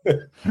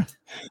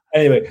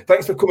anyway,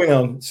 thanks for coming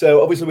on.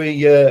 So obviously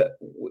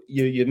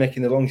you're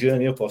making the long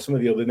journey up, or some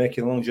of you will be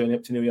making a long journey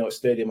up to New York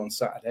Stadium on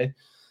Saturday.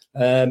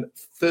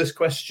 First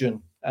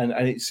question, and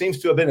it seems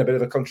to have been a bit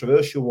of a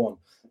controversial one.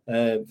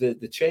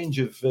 The change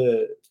of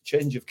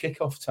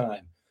kickoff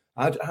time.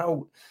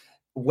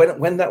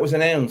 When that was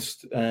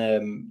announced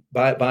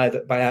by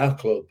our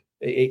club,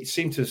 it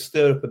seemed to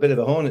stir up a bit of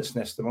a hornet's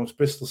nest amongst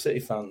Bristol City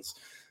fans.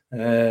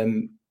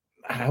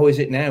 How is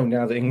it now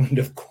that England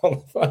have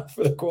qualified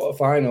for the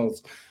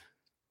quarterfinals?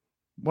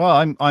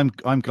 Well,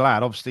 I'm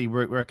glad. Obviously,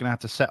 we're going to have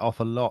to set off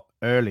a lot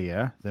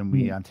earlier than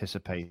we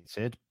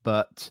anticipated,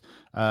 but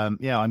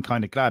I'm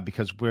kind of glad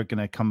because we're going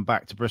to come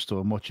back to Bristol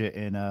and watch it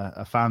in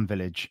a fan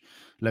village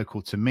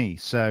local to me.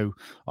 So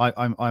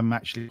I'm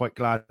actually quite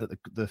glad that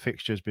the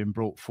fixture has been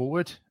brought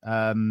forward.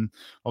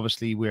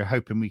 Obviously, we're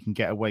hoping we can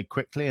get away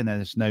quickly and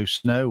there's no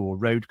snow or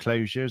road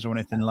closures or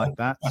anything like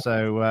that.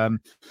 So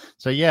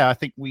I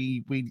think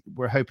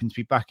we're hoping to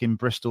be back in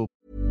Bristol.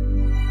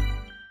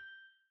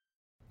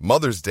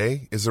 Mother's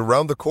Day is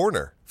around the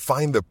corner.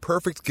 Find the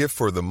perfect gift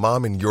for the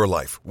mom in your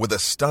life with a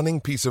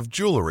stunning piece of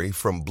jewelry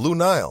from Blue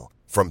Nile.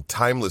 From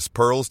timeless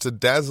pearls to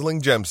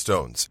dazzling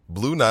gemstones,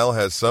 Blue Nile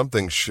has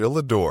something she'll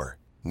adore.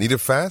 Need it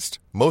fast?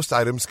 Most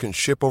items can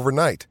ship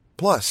overnight.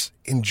 Plus,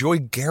 enjoy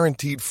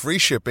guaranteed free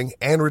shipping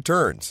and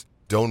returns.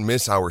 Don't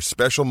miss our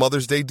special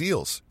Mother's Day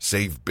deals.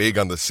 Save big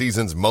on the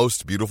season's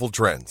most beautiful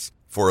trends.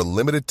 For a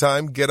limited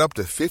time, get up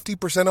to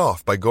 50%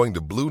 off by going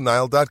to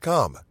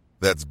BlueNile.com.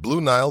 That's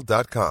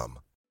BlueNile.com.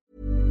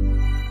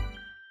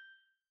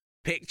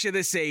 Picture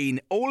the scene.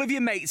 All of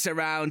your mates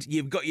around,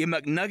 you've got your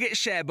McNugget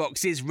share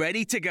boxes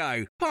ready to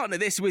go. Partner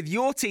this with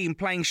your team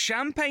playing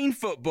champagne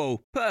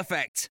football.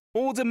 Perfect.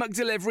 Order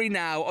McDelivery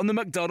now on the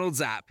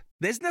McDonald's app.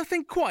 There's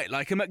nothing quite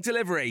like a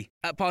McDelivery.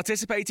 At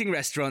participating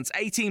restaurants,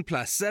 18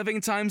 plus,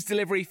 serving times,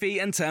 delivery fee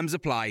and terms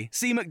apply.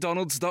 See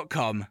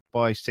mcdonalds.com.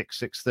 By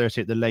 6:30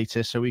 at the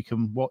latest so we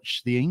can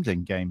watch the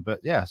England game.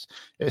 But yes,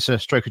 it's a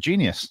stroke of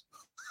genius.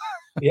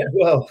 Yeah,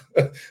 well,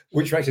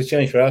 which makes a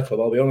change for our club,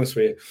 I'll be honest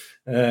with you.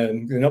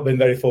 They've not been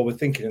very forward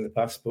thinking in the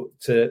past, but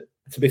to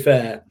be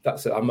fair,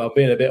 I'm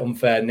being a bit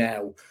unfair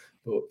now,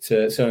 but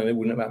certainly it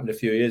wouldn't have happened a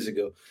few years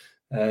ago.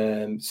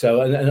 And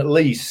at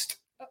least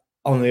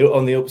on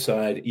the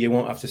upside, you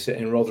won't have to sit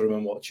in Rotherham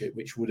and watch it,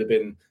 which would have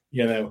been,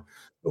 who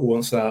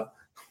wants that?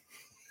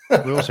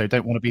 We also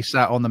don't want to be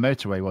sat on the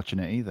motorway watching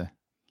it either.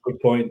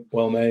 Good point.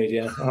 Well made.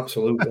 Yeah,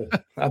 absolutely.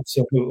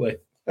 Absolutely.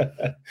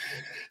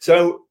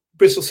 So,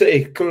 Bristol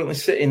City currently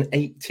sitting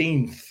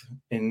 18th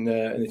in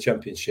the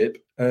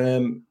Championship.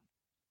 In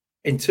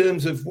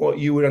terms of what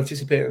you were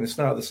anticipating at the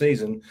start of the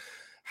season,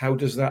 how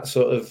does that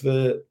sort of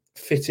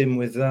fit in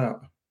with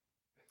that?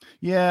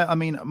 Yeah, I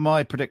mean,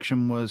 my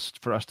prediction was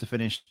for us to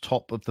finish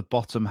top of the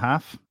bottom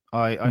half.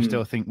 I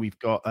still think we've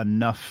got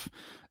enough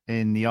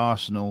in the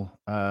arsenal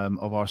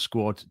of our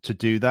squad to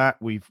do that.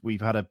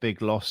 We've had a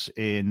big loss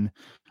in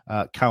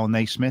Cal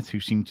Naismith,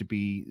 who seemed to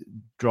be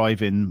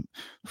driving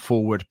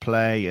forward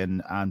play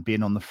and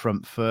being on the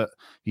front foot.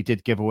 He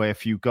did give away a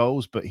few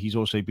goals, but he's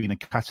also been a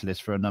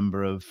catalyst for a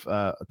number of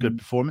good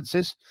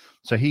performances.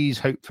 So he's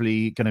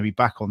hopefully going to be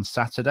back on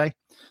Saturday.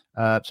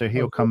 So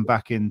he'll come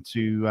back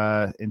into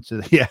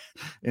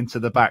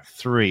the back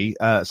three.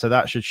 So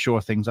that should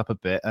shore things up a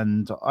bit.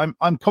 And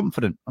I'm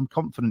confident. I'm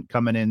confident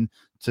coming in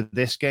to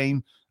this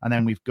game. And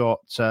then we've got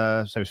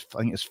I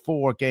think it's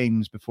 4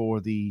 games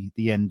before the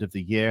end of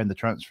the year and the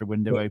transfer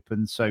window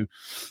opens. So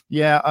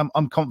yeah,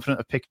 I'm confident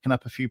of picking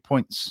up a few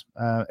points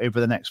over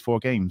the next 4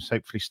 games.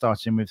 Hopefully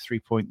starting with 3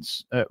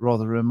 points at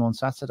Rotherham on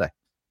Saturday.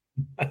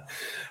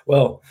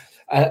 Well,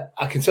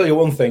 I can tell you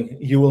one thing: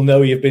 you will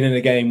know you've been in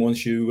a game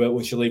once you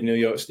leave New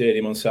York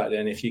Stadium on Saturday.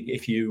 And if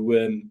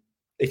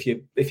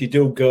you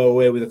do go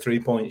away with the 3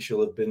 points,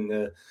 you'll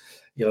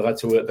have had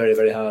to work very,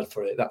 very hard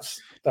for it.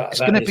 It's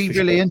going to be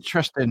really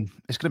interesting.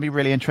 It's going to be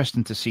really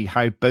interesting to see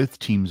how both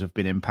teams have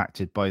been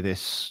impacted by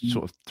this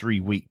sort of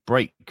 3-week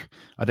break.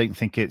 I don't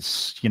think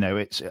it's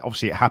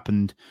obviously it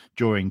happened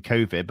during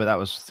COVID, but that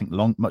was, I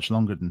think, much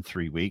longer than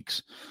 3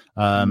 weeks.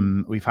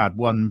 We've had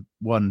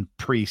one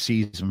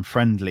pre-season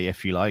friendly,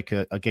 if you like,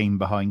 a game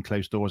behind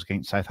closed doors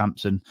against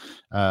Southampton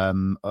at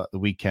the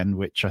weekend,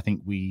 which I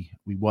think we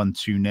won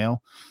 2-0.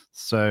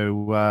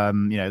 So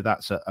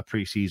that's a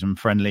pre-season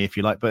friendly, if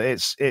you like. But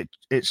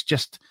it's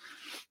just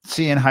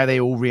seeing how they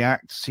all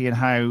react, seeing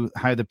how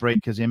the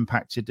break has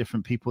impacted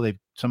different people.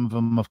 Some of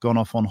them have gone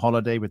off on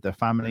holiday with their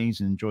families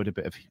and enjoyed a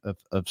bit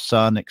of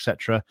sun,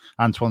 etc.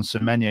 Antoine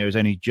Semenyo has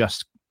only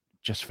just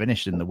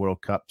finished in the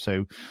World Cup,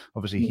 so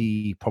obviously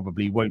he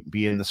probably won't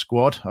be in the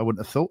squad, I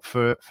wouldn't have thought,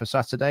 for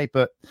Saturday.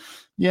 But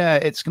yeah,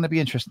 it's going to be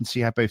interesting to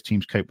see how both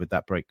teams cope with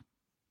that break.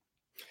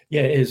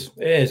 Yeah, it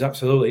is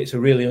absolutely. It's a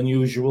really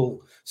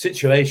unusual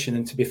situation,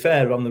 and to be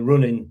fair, on the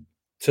run-in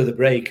to the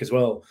break as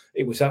well,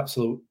 it was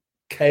absolute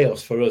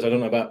chaos for us. I don't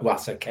know about, well, I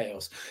said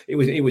chaos. It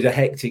was a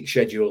hectic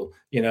schedule,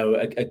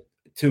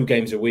 2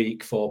 games a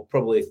week for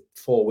probably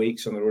 4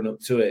 weeks on the run up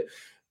to it,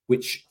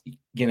 which,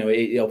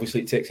 it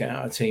obviously takes it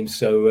out of teams.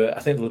 So I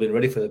think they'll have been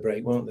ready for the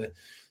break, won't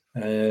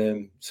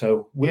they?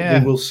 So we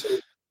will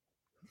see.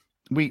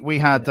 We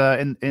had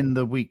in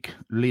the week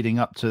leading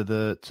up to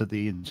the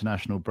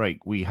international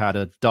break, we had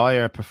a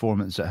dire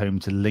performance at home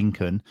to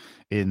Lincoln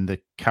in the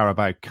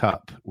Carabao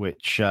Cup,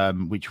 which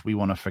we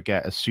want to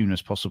forget as soon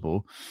as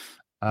possible.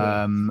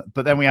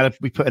 But then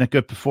we put in a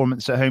good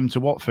performance at home to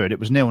Watford. It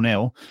was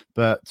 0-0,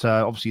 but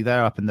obviously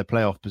they're up in the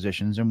playoff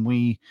positions, and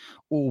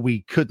all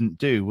we couldn't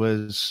do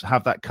was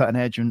have that cutting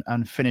edge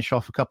and finish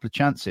off a couple of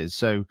chances.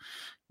 So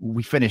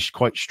we finished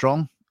quite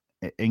strong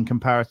in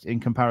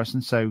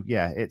comparison. So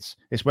yeah, it's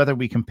whether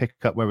we can pick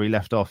up where we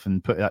left off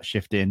and put that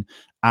shift in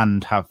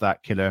and have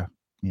that killer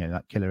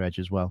edge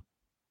as well.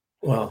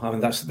 Well, I mean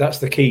that's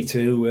the key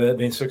to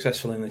being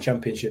successful in the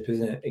Championship,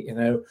 isn't it?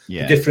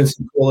 The difference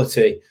in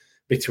quality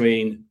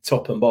between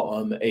top and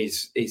bottom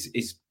is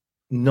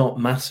not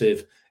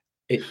massive.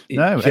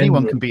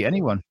 Anyone can beat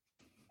anyone.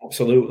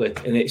 Absolutely,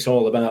 and it's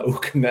all about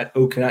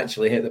who can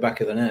actually hit the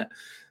back of the net.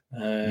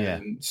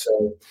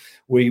 So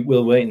we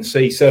will wait and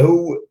see. So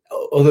who,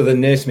 other than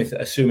Naismith,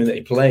 assuming that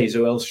he plays,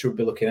 who else should we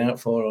be looking out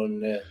for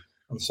on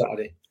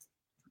Saturday?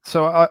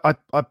 So I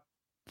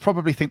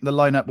probably think the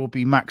lineup will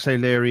be Max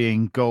O'Leary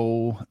in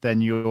goal.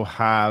 Then you'll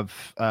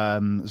have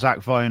Zach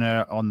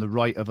Viner on the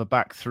right of a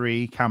back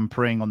three, Cam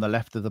Pring on the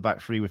left of the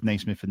back three with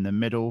Naismith in the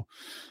middle.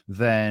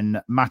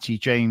 Then Matty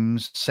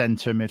James,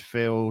 centre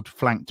midfield,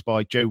 flanked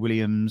by Joe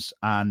Williams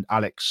and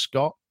Alex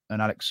Scott.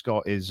 And Alex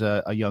Scott is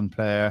a young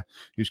player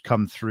who's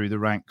come through the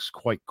ranks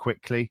quite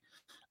quickly.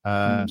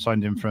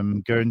 Signed him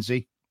from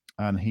Guernsey,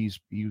 and he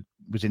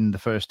was in the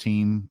first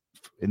team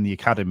in the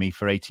academy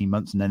for 18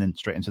 months and then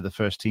straight into the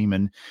first team,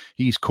 and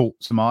he's caught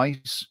some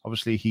eyes.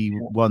 Obviously he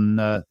won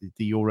the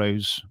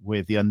Euros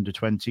with the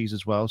under-20s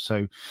as well,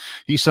 so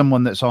he's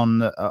someone that's on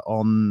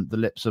the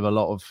lips of a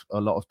lot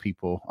of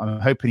people.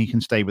 I'm hoping he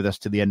can stay with us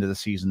to the end of the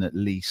season at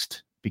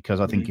least,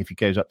 because I think if he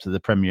goes up to the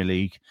Premier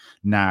League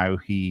now,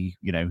 he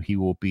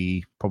will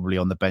be probably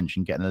on the bench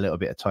and getting a little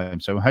bit of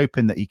time. So I'm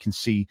hoping that he can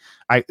see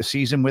out the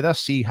season with us,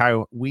 see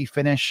how we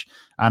finish,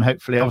 and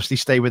hopefully obviously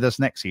stay with us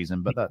next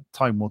season. But that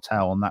time will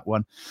tell on that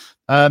one.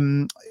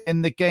 In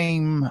the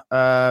game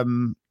at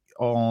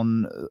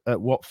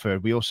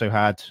Watford, we also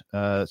had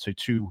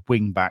two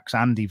wing backs.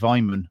 Andy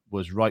Weimann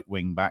was right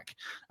wing back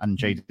and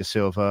Jade Da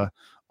Silva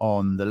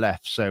on the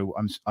left. So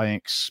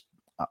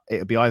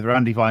it'll be either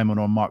Andy Weimann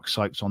or Mark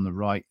Sykes on the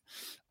right.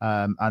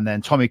 And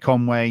then Tommy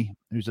Conway,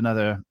 who's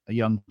a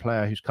young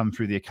player who's come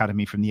through the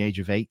academy from the age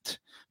of 8,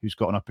 who's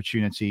got an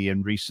opportunity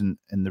in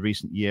the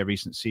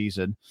recent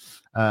season.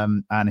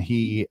 And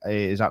he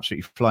is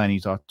absolutely flying.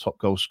 He's our top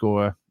goal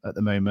scorer at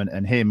the moment.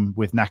 And him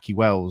with Naki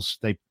Wells,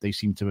 they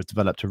seem to have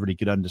developed a really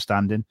good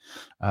understanding.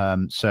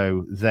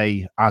 So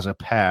they, as a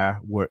pair,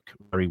 work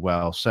very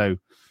well. So,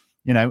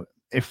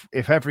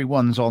 if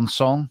everyone's on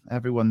song,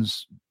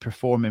 everyone's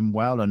performing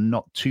well and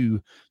not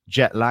too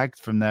jet lagged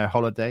from their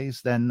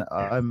holidays, then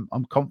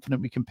I'm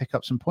confident we can pick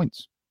up some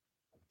points.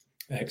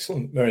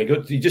 Excellent, very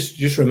good. You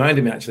just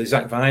reminded me actually,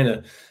 Zach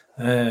Viner.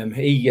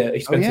 He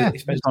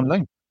spent on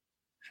loan.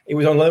 He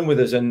was on loan with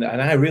us, and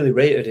I really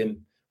rated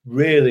him.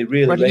 Really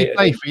Where did he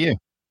play him. For you?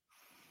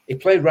 He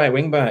played right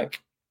wing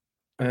back.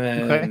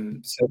 Okay.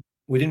 So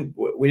we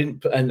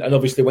didn't, and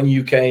obviously when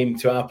you came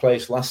to our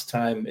place last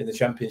time in the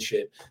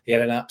Championship, he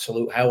had an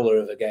absolute howler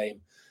of a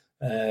game.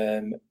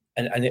 And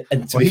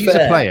to be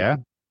fair, a player.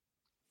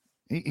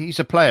 He's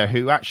a player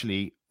who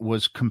actually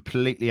was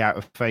completely out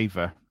of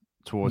favour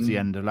towards the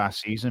end of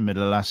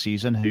middle of last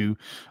season, who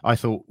I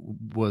thought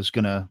was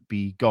going to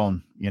be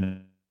gone,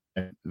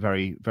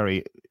 very,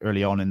 very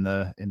early on in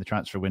the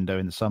transfer window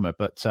in the summer.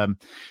 But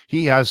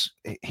he has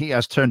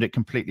turned it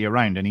completely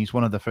around, and he's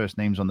one of the first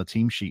names on the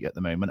team sheet at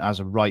the moment as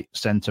a right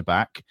centre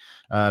back.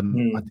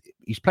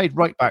 He's played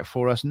right back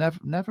for us.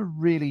 Never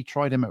really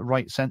tried him at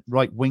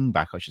right wing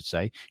back, I should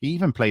say. He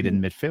even played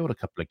in midfield a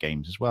couple of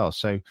games as well.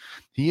 So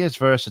he is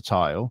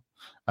versatile,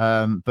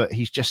 but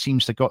he just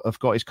seems to have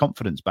got his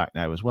confidence back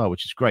now as well,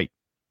 which is great.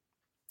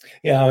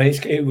 Yeah, I mean,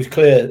 it was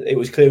clear. It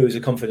was clear he was a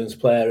confidence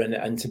player,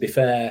 and to be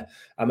fair,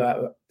 I'm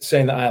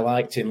saying that I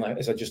liked him, like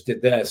as I just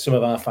did there. Some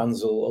of our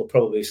fans will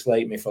probably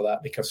slate me for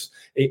that because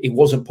it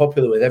wasn't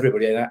popular with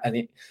everybody,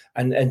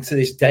 and to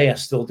this day, I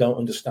still don't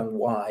understand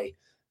why.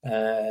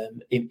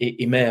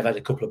 He may have had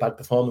a couple of bad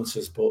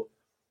performances, but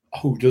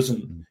who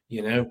doesn't,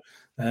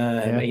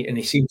 And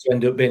he seemed to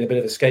end up being a bit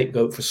of a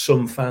scapegoat for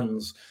some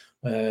fans,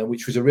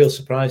 which was a real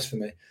surprise for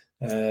me.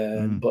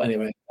 But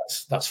anyway,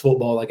 that's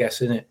football, I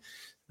guess, isn't it?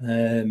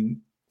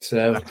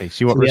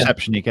 See what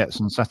reception he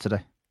gets on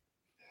Saturday.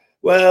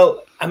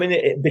 Well, I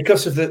mean,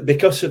 because of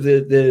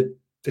the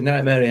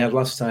nightmare he had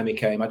last time he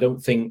came, I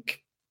don't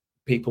think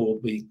people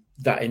will be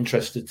that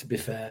interested. To be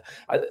fair,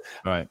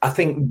 I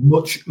think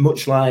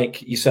much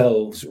like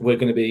yourselves, we're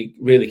going to be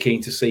really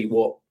keen to see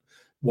what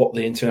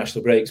the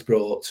international breaks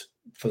brought,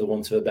 for the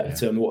want of a better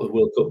term, what the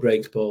World Cup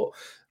breaks brought.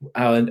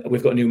 And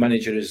we've got a new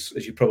manager, as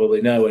you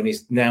probably know, and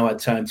he's now had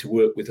time to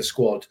work with the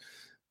squad.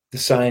 The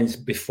signs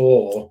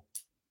before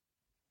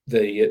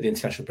the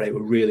international break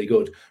were really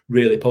good,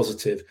 really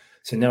positive.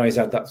 So now he's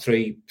had that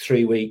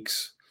three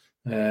weeks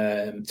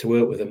to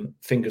work with them.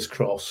 Fingers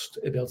crossed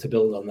he'll be able to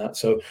build on that.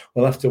 So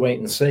we'll have to wait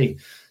and see.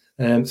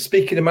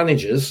 Speaking of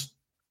managers,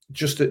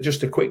 just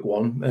a quick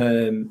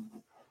one.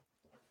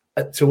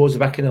 Towards the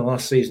back end of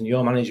last season,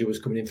 your manager was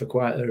coming in for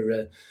quite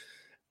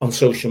on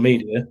social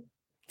media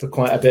for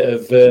quite a bit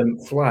of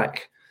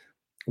flack.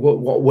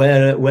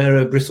 Where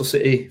are Bristol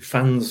City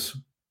fans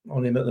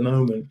on him at the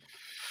moment?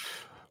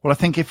 Well, I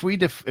think if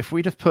we'd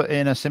have put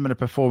in a similar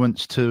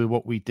performance to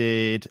what we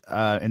did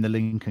in the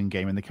Lincoln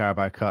game in the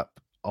Carabao Cup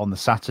on the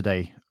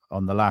Saturday,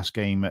 on the last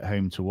game at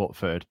home to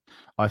Watford,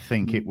 I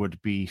think it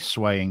would be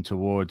swaying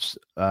towards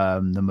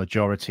the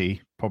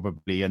majority,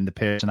 probably in the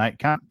Pearson out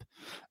camp.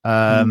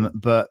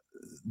 But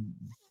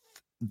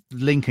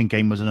Lincoln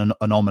game was an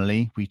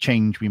anomaly. We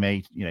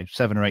made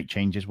 7 or 8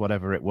 changes,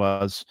 whatever it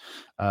was.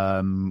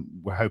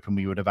 We're hoping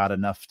we would have had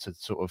enough to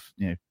sort of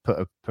put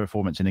a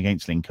performance in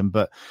against Lincoln,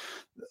 but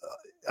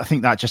I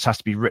think that just has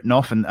to be written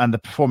off. And the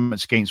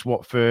performance against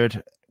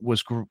Watford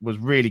was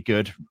really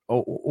good,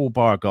 all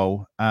bar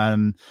goal.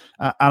 And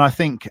I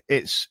think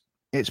it's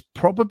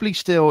probably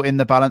still in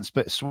the balance,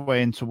 but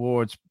swaying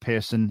towards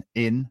Pearson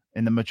in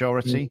the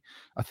majority.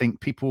 I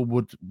think people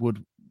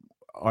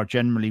are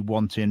generally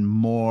wanting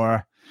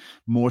more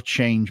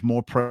change,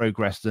 more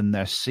progress than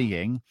they're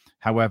seeing.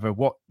 However,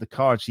 what the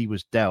cards he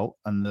was dealt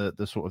and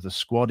the sort of the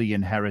squad he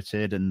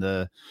inherited and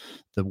the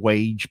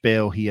wage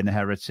bill he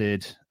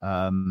inherited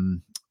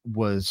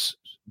was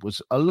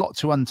a lot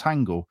to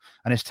untangle,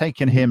 and it's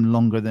taken him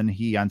longer than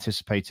he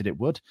anticipated it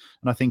would.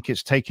 And I think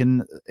it's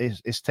taken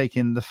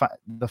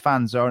the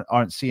fans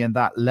aren't seeing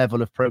that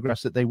level of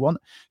progress that they want.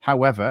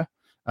 However,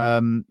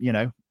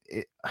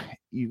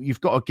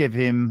 you've got to give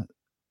him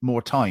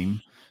more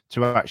time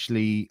to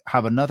actually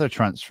have another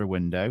transfer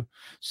window,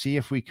 see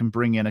if we can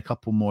bring in a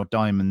couple more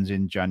diamonds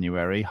in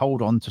January,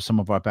 hold on to some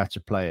of our better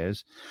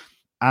players,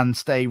 and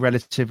stay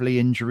relatively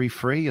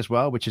injury-free as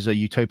well, which is a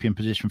utopian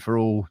position for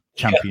all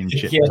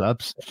championship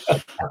clubs.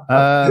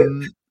 But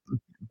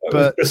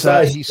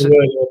he's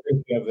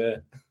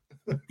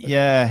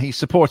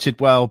supported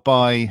well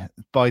by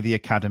the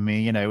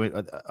academy.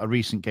 A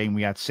recent game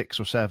we had 6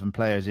 or 7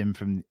 players in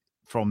from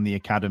the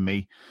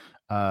academy.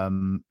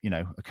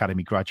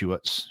 Academy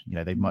graduates.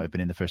 They might have been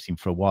in the first team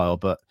for a while,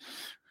 but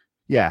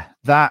yeah,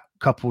 that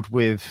coupled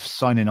with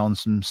signing on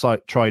some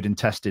tried and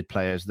tested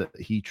players that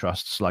he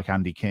trusts, like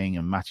Andy King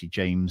and Matty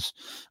James,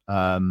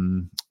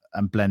 and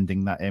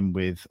blending that in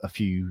with a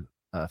few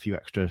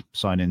extra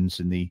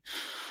signings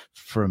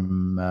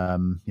from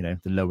the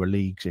lower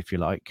leagues, if you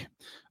like.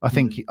 I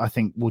think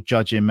we'll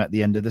judge him at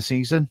the end of the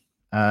season.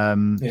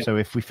 So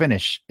if we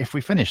finish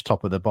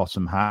top of the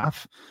bottom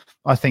half,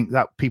 I think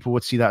that people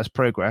would see that as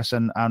progress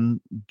and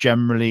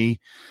generally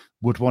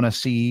would want to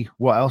see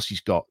what else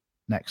he's got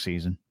next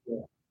season.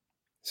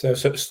 So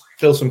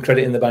still some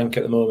credit in the bank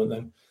at the moment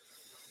then.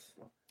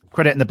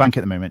 Credit in the bank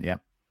at the moment, yeah.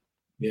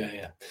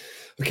 Yeah.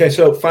 Okay,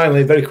 so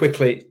finally, very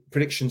quickly,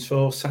 predictions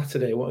for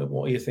Saturday.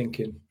 What are you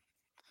thinking?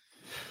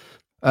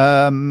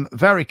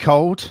 Very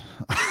cold.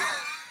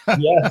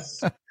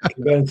 Yes, I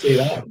can guarantee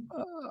that.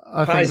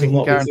 I think we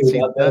can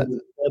guarantee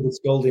that. It's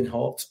golden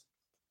hot.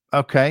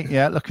 Okay,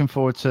 yeah, looking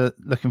forward to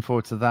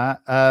that.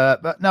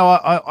 But no,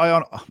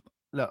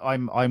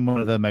 I'm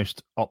one of the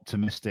most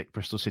optimistic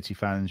Bristol City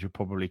fans you'll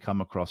probably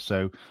come across.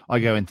 So I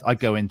go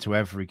into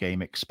every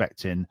game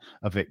expecting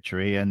a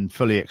victory and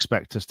fully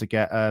expect us to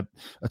get a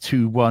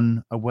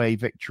 2-1 away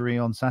victory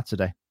on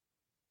Saturday.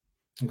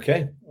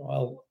 Okay,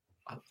 well,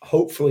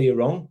 hopefully you're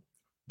wrong,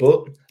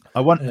 but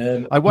I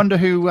wonder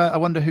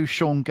who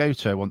Sean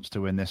Goto wants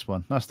to win this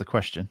one. That's the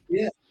question.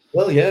 Yeah.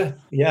 Well, yeah,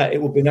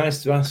 it would be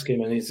nice to ask him,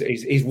 and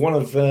he's one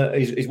of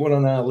he's one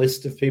on our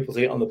list of people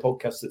to get on the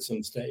podcast at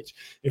some stage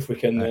if we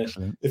can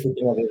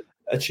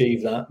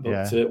achieve that.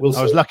 But we'll see.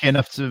 I was lucky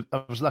enough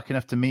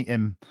to meet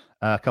him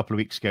a couple of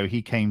weeks ago.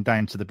 He came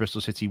down to the Bristol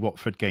City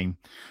Watford game.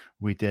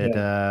 We did.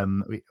 Yeah.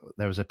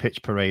 There was a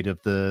pitch parade of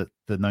the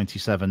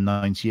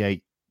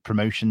 97-98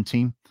 promotion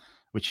team,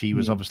 which he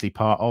was obviously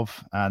part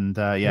of. And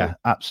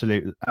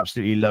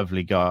absolutely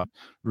lovely guy,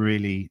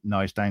 really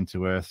nice, down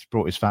to earth,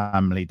 brought his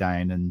family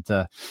down. And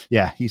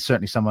he's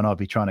certainly someone I'll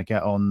be trying to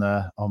get on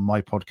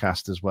my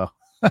podcast as well.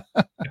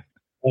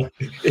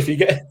 If you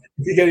get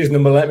his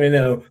number, let me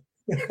know.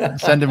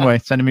 Send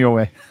him your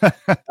way.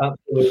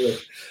 Absolutely.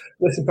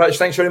 Listen, Patch,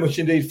 thanks very much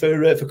indeed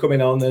for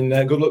coming on,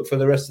 and good luck for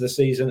the rest of the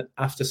season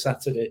after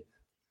Saturday.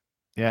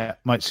 Yeah,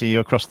 might see you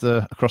across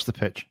the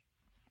pitch.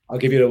 I'll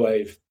give you a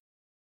wave.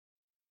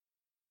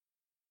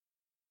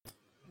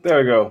 There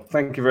we go.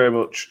 Thank you very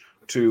much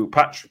to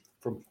Patch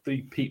from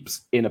Three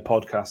Peeps in a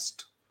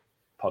Podcast.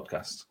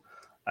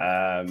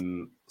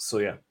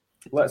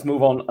 Let's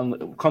move on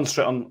and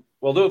concentrate on.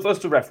 We'll do it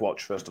first to Ref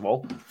Watch first of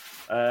all,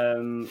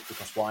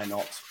 because why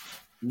not?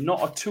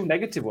 Not a too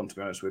negative one, to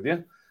be honest with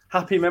you.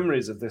 Happy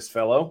memories of this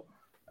fellow,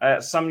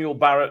 Samuel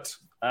Barrett.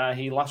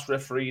 He last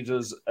refereed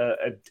us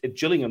at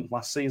Gillingham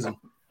last season.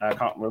 I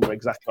can't remember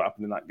exactly what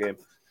happened in that game.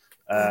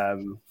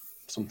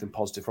 Something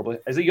positive, probably.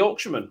 As a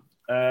Yorkshireman.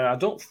 I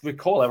don't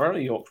recall ever a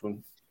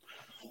Yorkshireman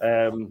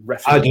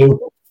referee. I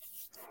do.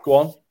 Go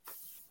on.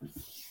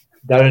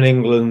 Darren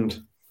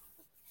England.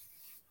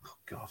 Oh,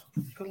 God.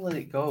 You've got to let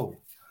it go.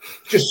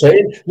 Just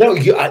saying. No,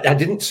 I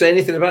didn't say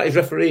anything about his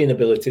refereeing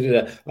ability,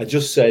 did I? I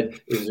just said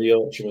he was a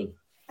Yorkshireman.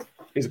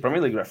 He's a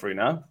Premier League referee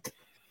now.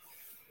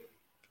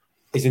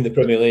 He's in the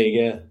Premier League,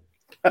 yeah.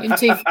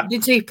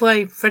 Didn't he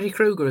play Freddy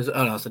Krueger?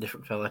 Oh, no, that's a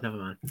different fella. Never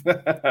mind.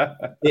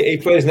 He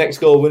plays next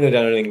goal winner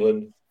down in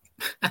England.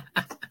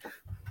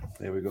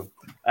 There we go.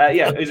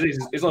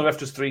 He's only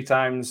left us 3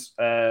 times.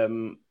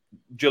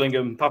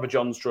 Gillingham, Papa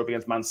John's draw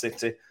against Man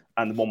City,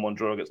 and the 1-1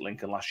 draw against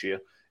Lincoln last year.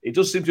 It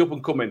does seem to be up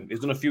and coming. He's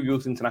done a few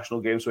youth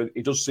international games, so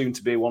it does seem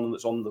to be one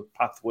that's on the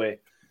pathway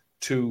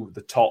to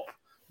the top.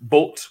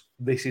 But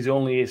this is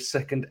only his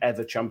 2nd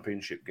ever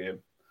championship game.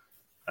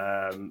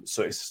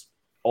 So it's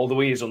although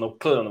he is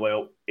clearly on the way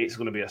up, it's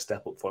going to be a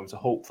step up for him. So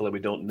hopefully we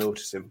don't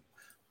notice him.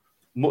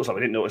 Much like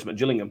we didn't notice him at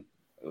Gillingham.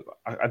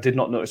 I did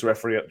not notice the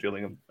referee at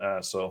Gillingham.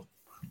 So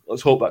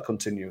let's hope that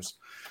continues.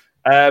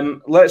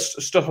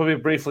 Let's stop over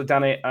briefly,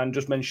 Danny, and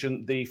just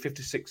mention the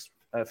 56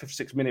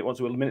 minute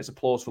minutes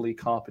applause for Lee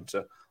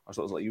Carpenter. I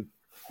thought I'd let you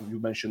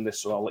mention this,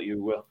 so I'll let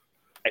you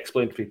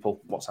explain to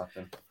people what's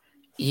happening.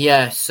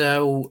 Yeah,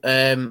 so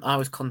I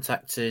was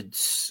contacted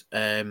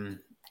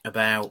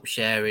about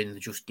sharing the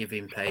Just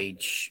Giving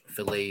page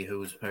for Lee,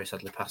 who's very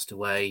sadly passed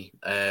away.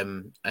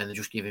 And the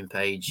Just Giving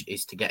page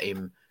is to get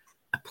him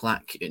a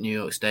plaque at New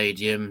York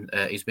Stadium.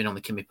 He's been on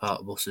the Kimmy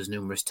Park buses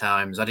numerous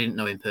times. I didn't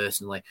know him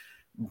personally,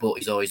 but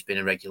he's always been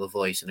a regular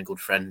voice and a good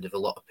friend of a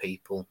lot of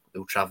people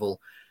who travel.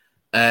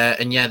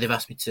 And yeah, they've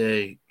asked me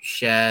to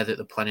share that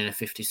they're planning a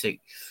 56th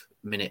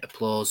minute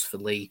applause for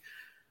Lee.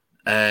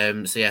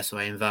 So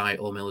I invite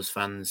all Millers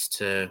fans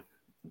to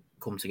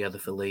come together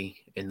for Lee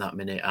in that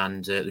minute,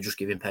 and the Just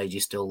Giving page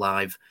is still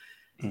live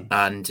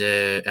and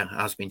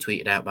has been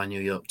tweeted out by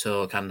New York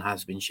Talk and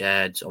has been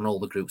shared on all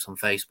the groups on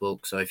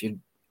Facebook. So if you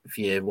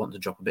want to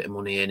drop a bit of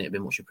money in, it'd be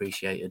much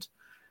appreciated.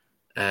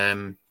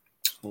 So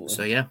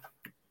yeah,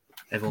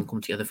 everyone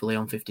come together for Lee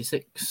on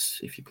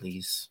 56, if you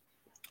please.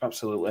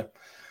 Absolutely.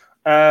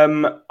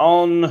 I'll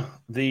go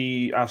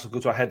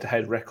to our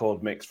head-to-head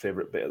record mix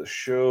favourite bit of the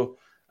show.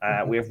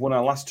 We have won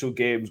our last 2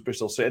 games,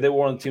 Bristol City. They were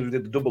one of the teams who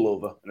did the double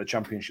over in the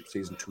championship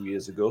season 2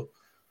 years ago.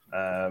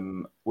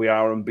 We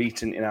are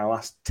unbeaten in our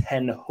last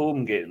 10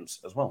 home games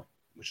as well,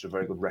 which is a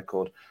very good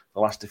record. The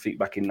last defeat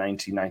back in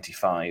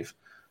 1995,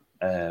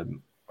 I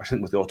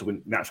think with the auto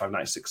win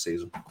 95-96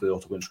 season, the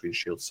auto windscreen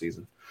shield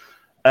season.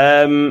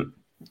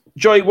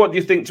 Joy, what do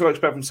you think to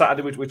expect from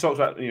Saturday? We talked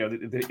about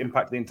the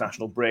impact of the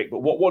international break, but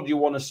what do you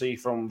want to see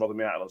from Rotherham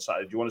United on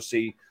Saturday? Do you want to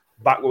see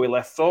back where we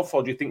left off,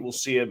 or do you think we'll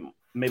see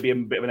maybe a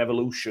bit of an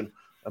evolution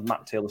of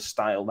Matt Taylor's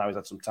style now he's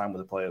had some time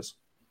with the players?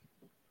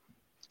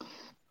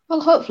 Well,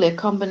 hopefully a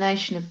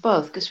combination of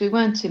both, because we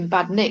weren't in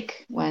bad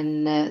nick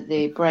when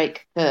the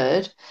break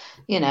occurred.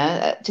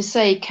 To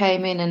say he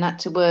came in and had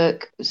to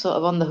work sort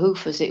of on the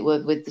hoof, as it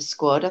were, with the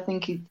squad, I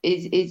think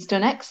he's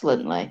done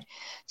excellently.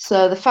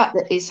 So the fact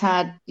that he's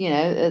had,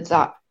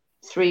 that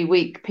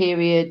 3-week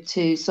period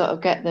to sort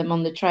of get them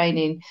on the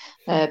training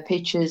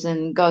pitches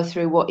and go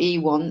through what he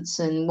wants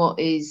and what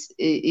his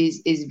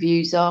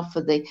views are for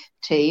the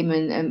team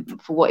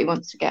and for what he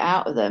wants to get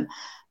out of them.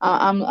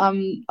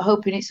 I'm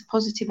hoping it's a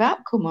positive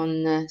outcome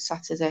on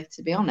Saturday,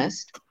 to be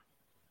honest.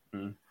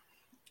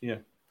 Yeah,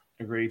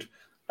 agreed.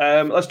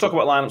 Let's talk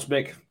about lineups,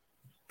 Mick.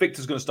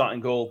 Victor's going to start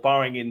in goal,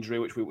 barring injury,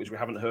 which we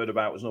haven't heard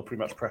about. There's no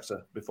pre-match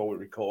presser before we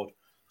record.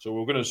 So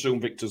we're going to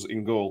assume Victor's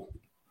in goal.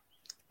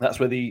 That's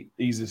where the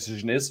easy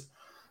decision is.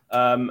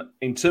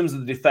 In terms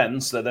of the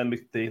defence, they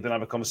then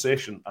have a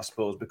conversation, I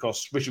suppose,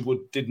 because Richard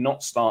Wood did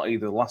not start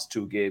either the last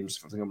 2 games,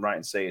 if I think I'm right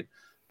in saying,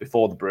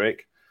 before the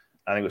break.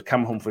 I think it was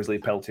Cam Humphreys, Lee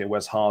Peltier,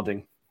 Wes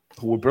Harding,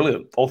 who were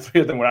brilliant. All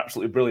 3 of them were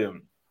absolutely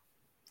brilliant.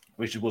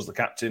 Richard was the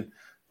captain.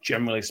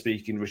 Generally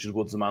speaking, Richard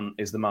Wood's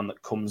is the man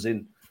that comes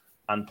in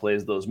and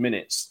plays those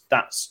minutes.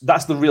 That's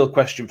the real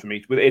question for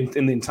me.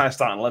 In the entire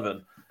starting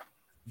 11,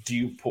 do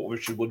you put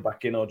Richard Wood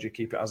back in or do you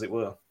keep it as it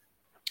were?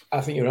 I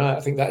think you're right.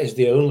 I think that is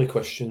the only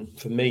question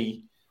for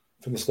me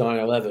from the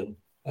starting 11.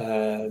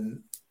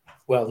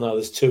 Well, no,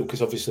 there's 2,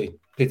 because obviously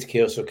Peter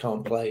Kioso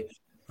can't play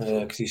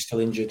because he's still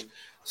injured.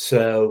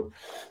 So,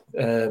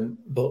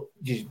 but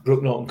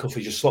Brooke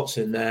Norton-Cuffy just slots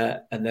in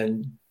there, and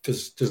then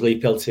does Lee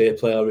Peltier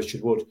play or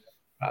Richard Wood?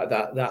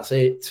 That's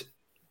it,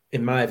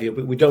 in my view.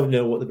 But we don't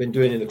know what they've been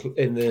doing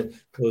in the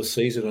close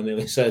season. I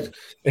nearly said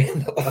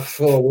in the last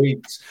 4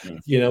 weeks.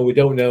 We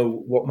don't know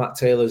what Matt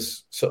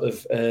Taylor's sort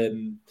of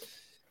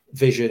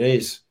vision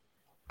is.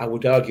 I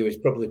would argue it's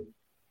probably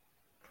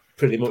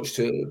pretty much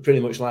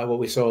like what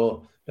we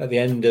saw at the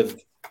end of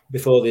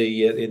before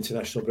the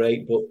international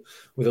break, but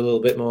with a little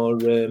bit more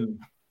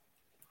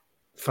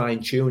fine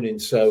tuning.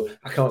 So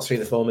I can't see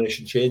the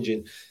formation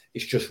changing.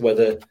 It's just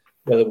whether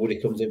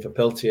Woody comes in for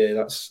Peltier.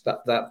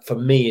 That for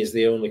me is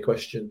the only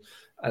question,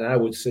 and I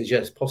would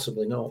suggest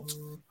possibly not.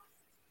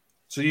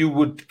 So you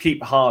would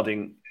keep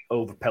Harding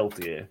over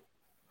Peltier?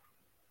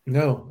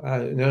 No.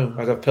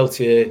 I'd have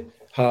Peltier,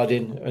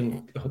 Harding,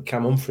 and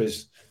Cam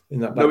Humphreys in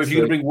that. No, if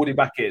you could bring Woody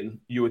back in,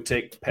 you would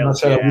take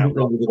Peltier out. I wouldn't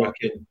bring Woody back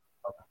in.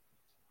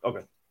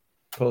 Okay.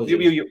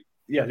 Apologies.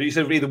 You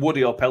said either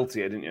Woody or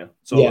Peltier, didn't you?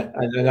 So, yeah,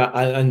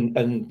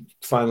 and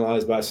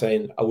finalised by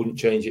saying I wouldn't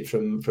change it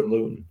from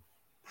Luton.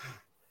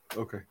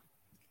 Okay,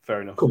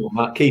 fair enough. Come on,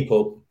 Matt, keep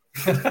up.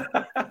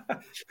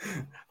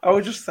 I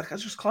was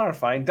just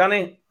clarifying.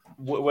 Danny,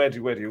 where do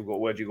you go?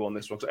 Where do you go on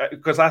this one?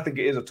 Because I think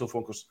it is a tough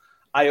one. Because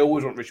I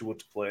always want Richard Wood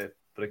to play,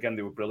 but again,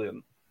 they were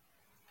brilliant.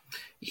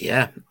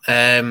 Yeah,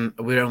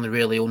 we're only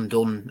really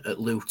undone at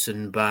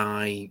Luton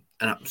by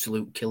an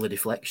absolute killer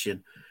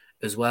deflection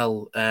as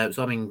well.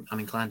 So I'm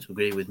inclined to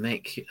agree with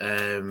Mick.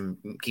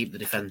 Keep the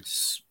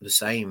defence the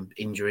same,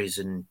 injuries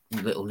and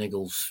little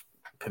niggles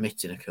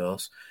permitting, of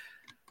course.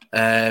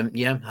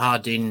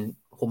 Harding,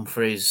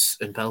 Humphreys,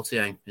 and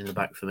Peltier in the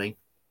back for me.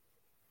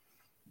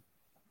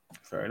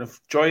 Fair enough.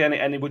 Joy, any?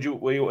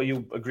 Are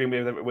you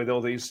agreeing with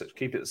all these?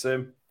 Keep it the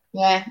same.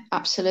 Yeah,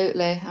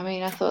 absolutely. I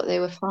mean, I thought they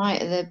were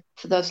fine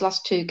for those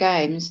last two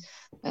games.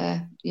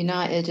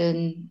 United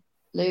and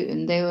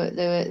Luton,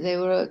 they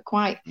were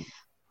quite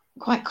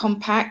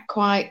compact.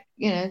 Quite,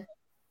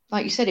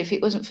 like you said, if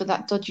it wasn't for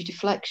that dodgy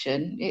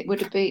deflection, we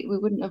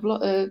wouldn't have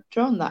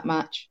drawn that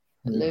match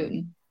at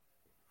Luton.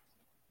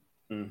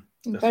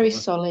 Very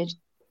solid.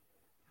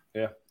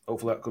 Yeah,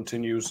 hopefully that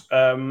continues.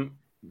 Are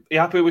you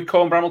happy with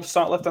Cohen Bramall to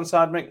start left hand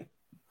side, Mick?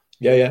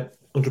 Yeah,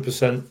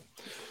 100%.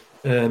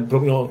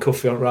 Brook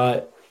Norton-Cuffy on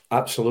right,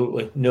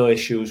 absolutely no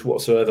issues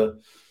whatsoever.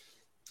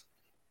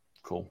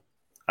 Cool.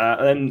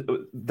 And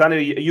then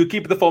Danny, you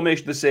keep the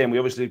formation the same. We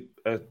obviously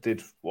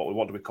did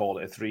what do we call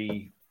it? A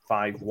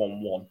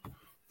 3-5-1-1,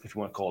 if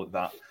you want to call it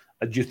that.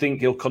 Do you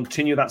think he'll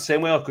continue that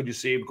same way, or could you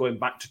see him going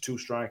back to two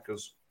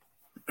strikers?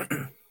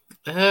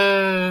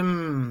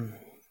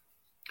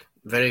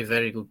 Very,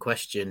 very good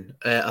question.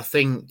 I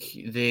think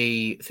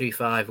the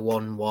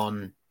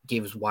 3-5-1-1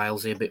 gives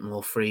Wilesy a bit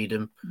more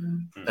freedom,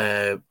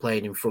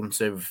 playing in front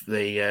of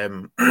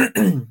the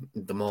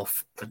more.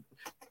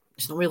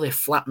 It's not really a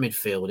flat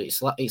midfield.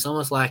 It's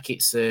almost like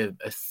it's a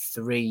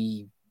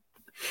three.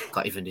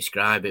 Can't even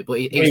describe it, but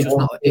it's just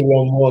not.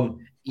 1-1.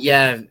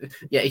 Yeah,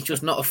 it's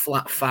just not a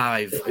flat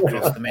five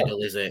across the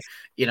middle, is it?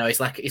 It's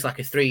like a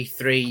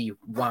 3-3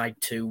 wide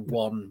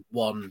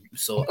 2-1-1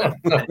 sort of.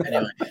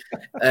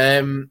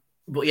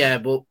 Anyway,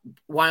 but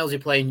Wilesy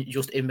playing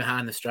just in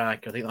behind the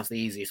striker, I think that's the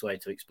easiest way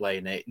to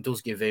explain it. It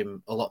does give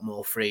him a lot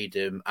more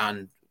freedom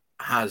and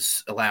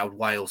has allowed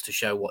Wiles to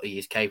show what he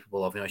is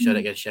capable of. He showed it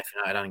against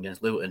Sheffield United and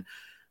against Luton.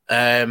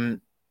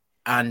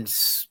 And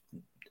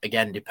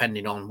again,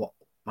 depending on what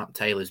Matt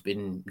Taylor's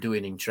been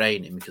doing in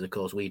training, because of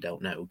course we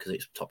don't know because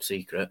it's top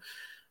secret.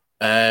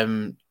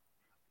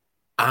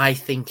 I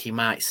think he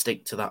might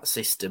stick to that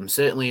system,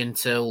 certainly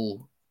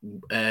until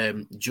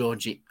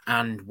Georgie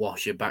and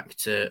Wash are back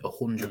to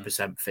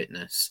 100%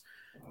 fitness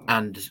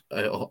and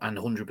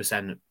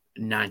 100%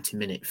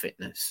 90-minute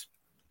fitness.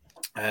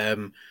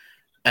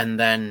 And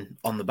then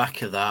on the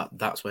back of that,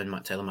 that's when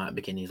Matt Taylor might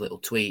begin his little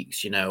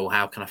tweaks.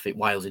 How can I fit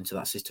Wiles into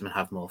that system and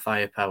have more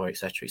firepower,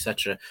 etc.,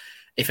 etc.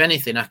 If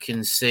anything, I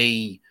can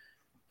see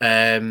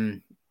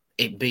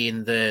it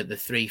being the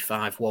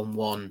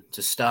 3-5-1-1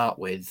 to start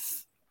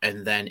with,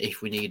 and then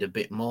if we need a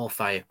bit more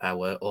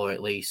firepower, or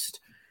at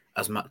least,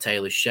 as Matt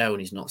Taylor's shown,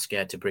 he's not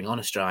scared to bring on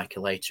a striker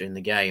later in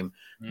the game,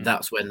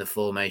 that's when the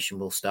formation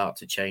will start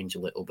to change a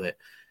little bit.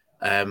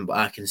 But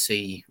I can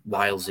see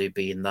Wilesy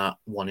being that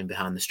one in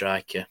behind the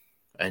striker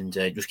and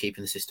just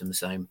keeping the system the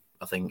same,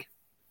 I think.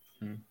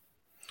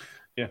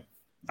 Yeah,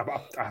 I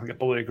think I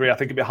probably agree. I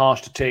think it'd be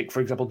harsh to take, for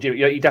example,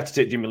 you'd have to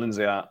take Jimmy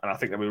Lindsay out, and I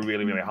think that'd be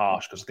really, really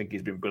harsh because I think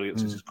he's been brilliant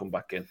since he's come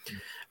back in.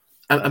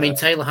 I mean,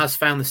 Taylor has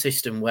found the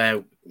system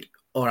where,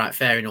 all right,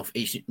 fair enough,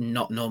 it's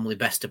not normally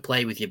best to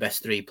play with your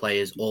best three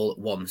players all at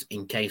once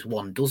in case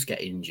one does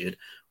get injured,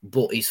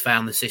 but he's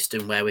found the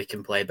system where we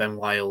can play Ben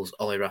Wiles,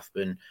 Ollie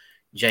Rathbone,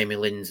 Jamie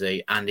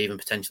Lindsay, and even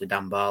potentially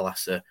Dan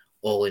Barlasser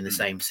all in the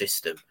same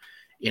system.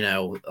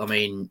 I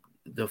mean,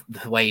 the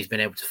way he's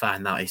been able to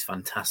find that is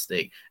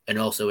fantastic. And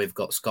also we've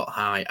got Scott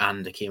High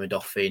and Akima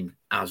Doffin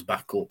as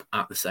backup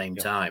at the same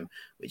time,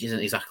 which isn't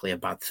exactly a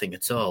bad thing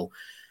at all.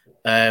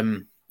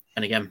 And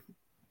again,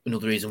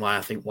 another reason why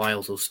I think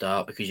Wiles will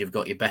start, because you've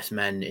got your best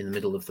men in the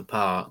middle of the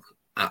park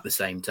at the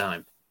same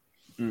time.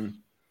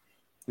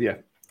 Yeah,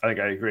 I think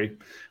I agree.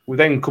 We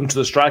then come to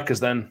the strikers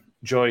then,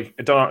 Joy.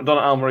 Donald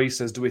Almarie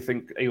says, do we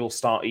think he will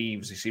start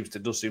Eves? He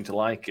does seem to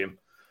like him.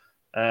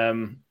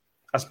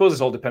 I suppose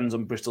this all depends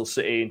on Bristol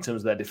City in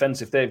terms of their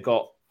defence. If they've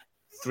got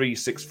 3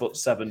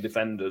 6'7"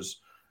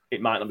 defenders,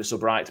 it might not be so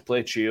bright to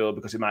play Chio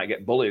because he might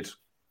get bullied.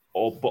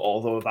 But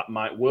although that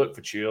might work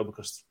for Chio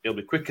because he'll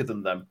be quicker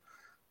than them.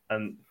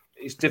 And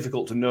it's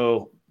difficult to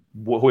know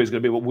who he's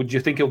going to be. But would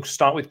you think he'll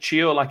start with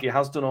Chio like he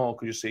has done, or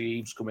could you see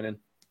Eves coming in?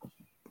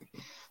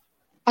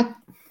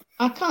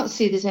 I can't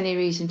see there's any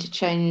reason to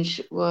change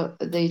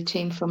the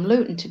team from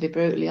Luton, to be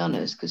brutally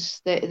honest, because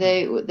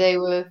they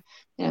were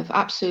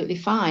absolutely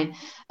fine.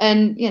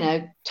 And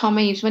Tom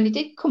Eves, when he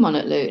did come on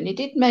at Luton, he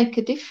did make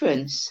a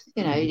difference.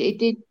 He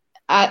did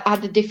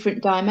add a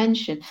different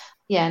dimension.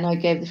 Yeah, and I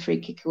gave the free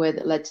kick away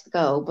that led to the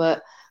goal,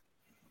 but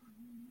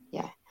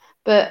yeah.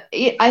 But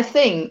I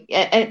think,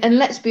 and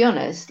let's be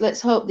honest,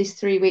 let's hope this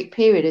 3-week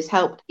period has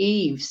helped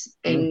Eves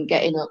in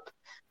getting up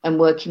and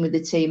working with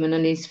the team and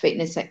on his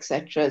fitness,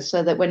 etc.,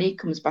 so that when he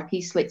comes back,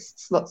 he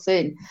slots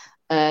in,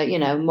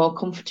 more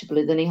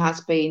comfortably than he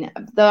has been.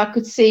 Though I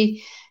could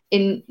see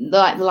in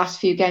the last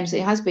few games that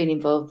he has been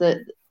involved that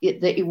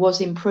that he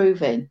was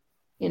improving.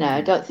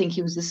 I don't think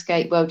he was the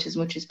scapegoat as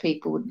much as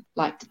people would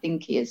like to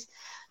think he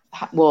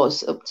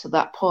was up to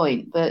that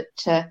point. But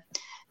no,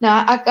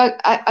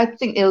 I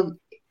think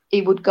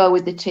he would go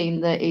with the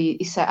team that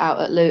he set out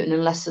at Luton,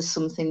 unless there's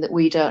something that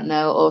we don't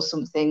know, or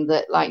something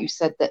that, like you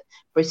said, that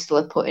Bristol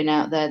are putting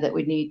out there that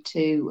we need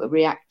to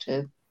react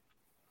to.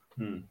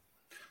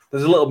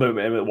 There's a little bit of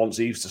him that wants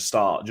Eves to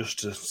start just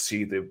to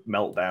see the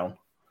meltdown.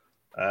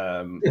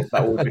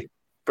 That would be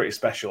pretty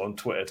special on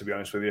Twitter, to be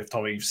honest with you, if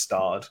Tom Eves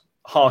started.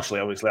 Harshly,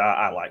 obviously,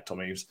 I like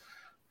Tom Eves.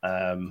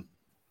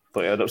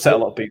 But it'd upset a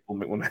lot of people,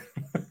 wouldn't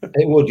it?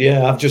 It would,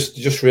 yeah. I've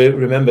just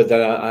remembered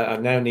that I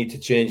now need to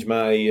change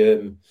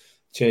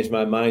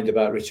my mind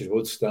about Richard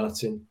Wood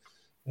starting.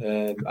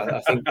 I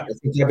think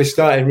I'll be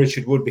starting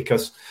Richard Wood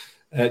because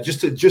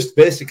just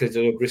basically to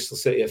do Bristol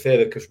City a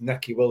favour, because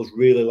Nahki Wells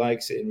really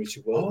likes it in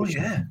Richard Wood. Oh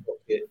yeah,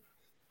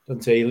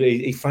 doesn't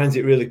he? He finds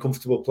it a really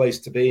comfortable place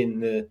to be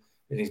in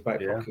his back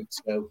pocket.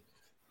 So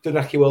do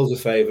Nahki Wells a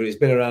favour. He's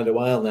been around a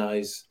while now.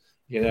 He's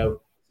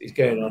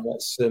getting on.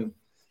 Let's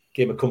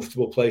give him a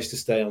comfortable place to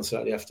stay on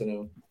Saturday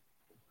afternoon.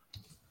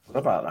 What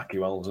about Nahki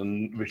Wells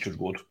and Richard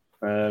Wood?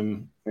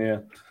 Nahki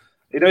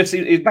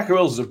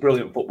Wells is a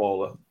brilliant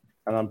footballer,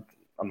 and I'm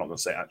not going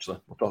to say it, actually.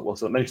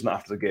 We'll mention that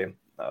after the game.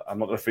 I'm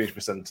not going to finish my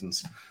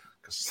sentence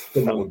because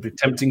that would be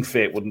tempting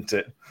fate, wouldn't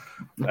it?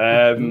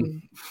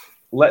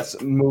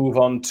 Let's move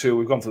on to.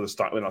 We've gone through the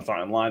starting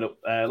lineup.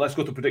 Let's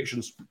go to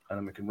predictions, and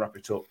then we can wrap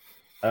it up.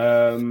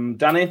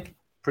 Danny,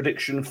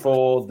 prediction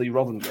for the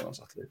Rotherham game on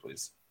Saturday,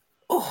 please.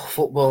 Oh,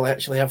 football, I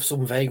actually have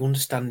some vague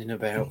understanding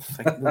about.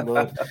 Thank the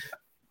Lord.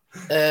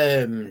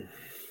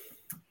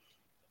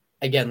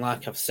 Again,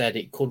 like I've said,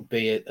 it could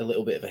be a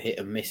little bit of a hit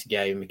and miss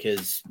game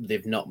because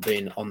they've not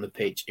been on the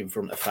pitch in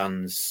front of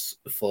fans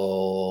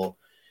for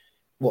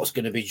what's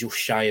going to be just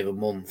shy of a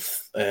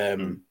month.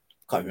 Can't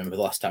remember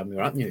the last time we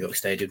were at New York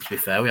Stadium, to be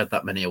fair. We had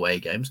that many away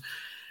games.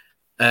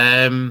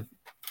 When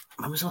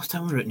was the last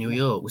time we were at New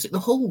York? Was it the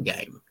whole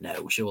game?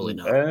 No, surely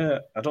not. I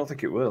don't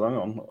think it will. Hang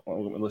on.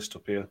 I'll get my list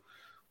up here.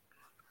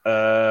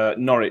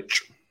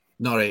 Norwich.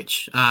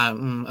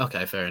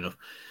 Okay, fair enough.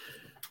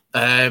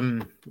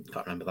 Can't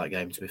remember that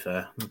game, to be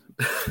fair.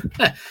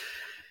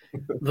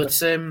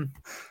 But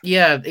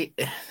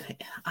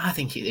I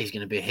think it is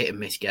going to be a hit and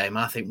miss game.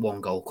 I think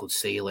one goal could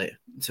seal it,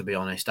 to be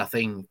honest. I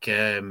think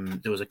there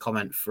was a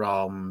comment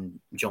from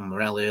John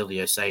Morell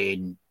earlier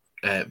saying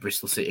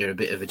Bristol City are a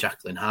bit of a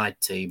Jekyll and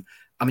Hyde team.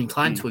 I'm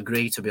inclined to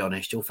agree, to be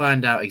honest. You'll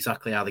find out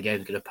exactly how the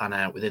game's going to pan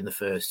out within the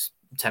first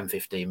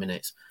 10-15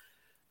 minutes.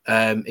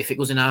 If it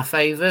was in our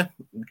favour,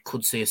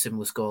 could see a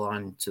similar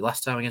scoreline to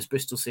last time against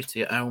Bristol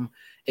City at home.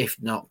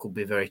 If not, could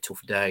be a very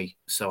tough day.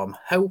 So I'm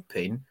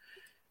hoping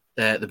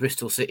the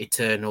Bristol City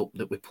turn up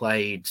that we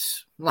played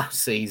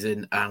last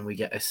season and we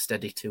get a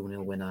steady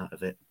 2-0 win out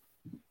of it.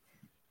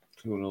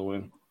 2-0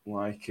 win.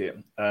 Like it.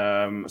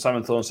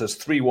 Simon Thorne says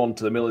 3-1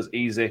 to the Millers.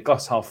 Easy.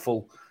 Glass half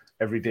full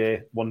every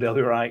day. One day I'll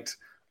be right.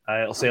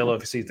 I'll say hello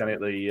if you see Danny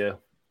at the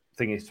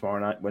thingy tomorrow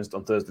night,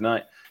 Thursday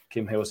night.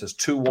 Kim Hayward says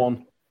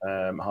 2-1.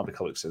 Harvey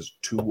Collick says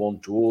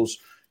 2-1 to us.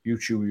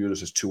 YouTube Yoda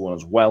says 2-1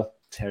 as well.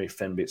 Terry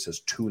Fenby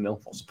says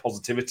 2-0. Lots of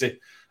positivity.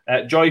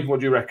 Joy,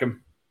 what do you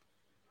reckon?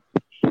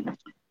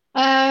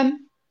 I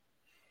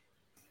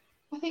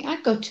think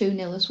I'd go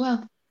 2-0 as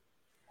well.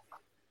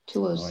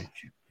 To us.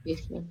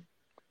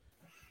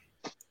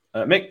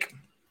 Mick?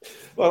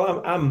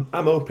 Well, I'm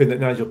hoping that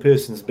Nigel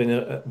Pearson's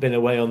been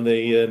away on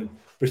the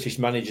British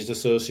Managers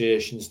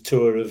Association's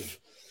tour of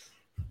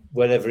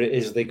wherever it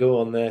is they go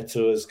on their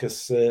tours,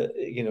 because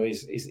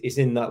he's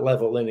in that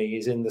level, isn't he?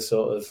 He's in the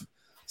sort of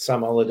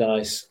Sam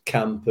Allardyce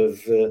camp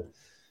of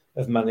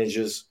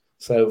managers.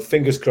 So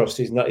fingers crossed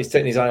he's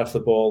taking his eye off the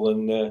ball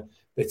and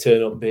they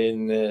turn up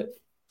being a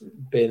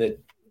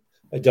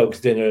dog's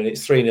dinner, and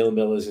it's 3-0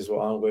 Millers is what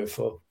I'm going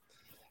for.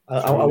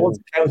 I want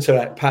to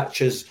counteract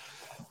Patch's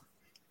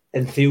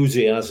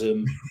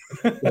enthusiasm.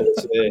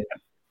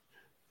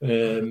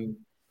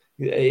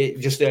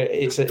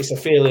 It's a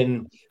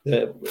feeling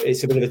that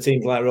it's a bit of a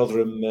team like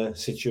Rotherham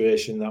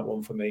situation, that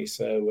one for me.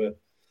 So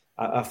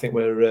I think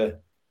we're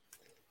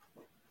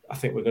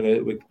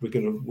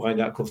gonna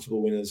wind out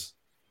comfortable winners.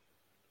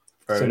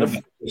 Fair enough.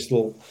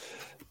 Bristol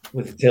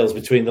with the tails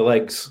between the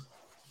legs.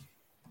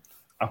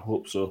 I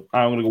hope so.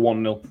 I'm going to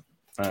go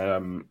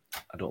 1-0.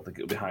 I don't think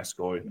it'll be high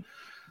scoring.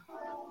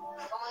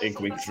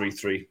 Incoming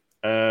 3-3.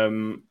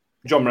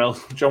 John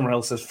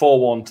Morell says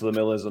 4-1 to the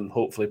Millers and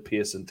hopefully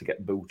Pearson to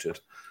get booted.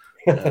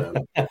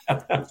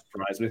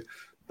 Surprise me.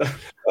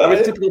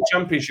 It's typical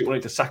Championship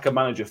wanting to sack a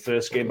manager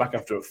first game back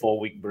after a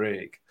 4-week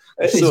break.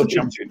 It's so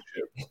Championship.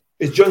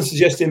 Is John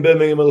suggesting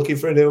Birmingham are looking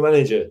for a new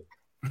manager?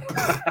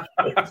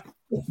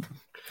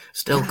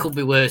 Still could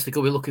be worse. They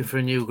could be looking for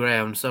a new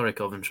ground. Sorry,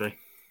 Coventry.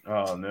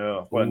 Oh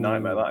no, what a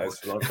nightmare that is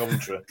for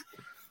Coventry.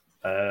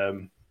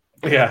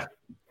 Yeah,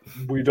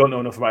 we don't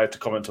know enough about it to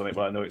comment on it,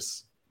 but I know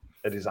it's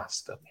a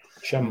disaster.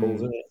 Shambles,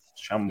 isn't it?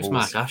 Shambles. It's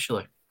Mark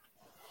Ashley.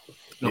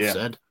 Enough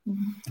said.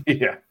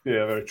 Yeah,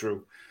 very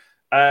true.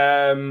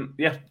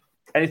 Yeah.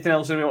 Anything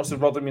else anyone wants to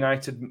Rotherham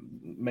United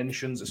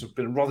mentions. It's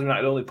been a Rotherham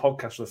United only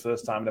podcast for the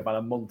first time in about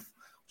a month,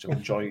 which I've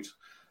enjoyed.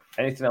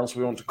 Anything else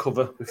we want to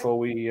cover before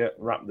we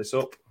wrap this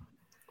up?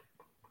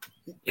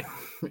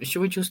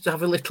 Should we just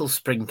have a little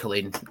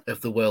sprinkling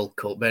of the World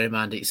Cup? Bear in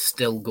mind, it's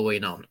still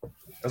going on.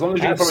 As long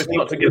as you can promise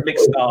not to get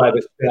mixed up.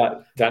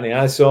 Danny,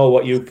 I saw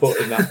what you put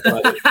in that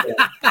private.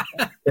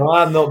 So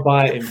I'm not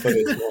biting for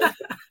this one.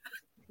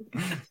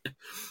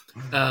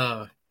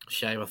 Oh,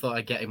 shame. I thought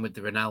I'd get him with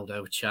the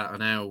Ronaldo chat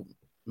and how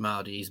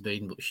Mardy he's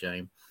been, but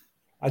shame.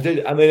 I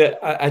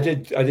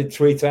did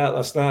tweet out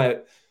last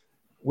night.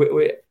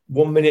 We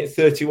 1 minute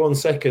 31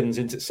 seconds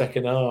into the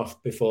second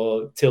half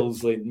before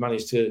Tilsley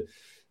managed to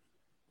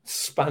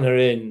spanner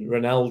in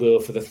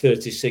Ronaldo for the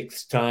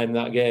 36th time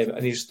that game,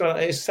 and he's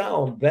sat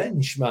on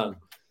bench, man.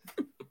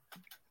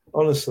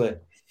 Honestly,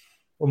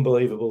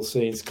 unbelievable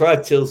scenes. Clive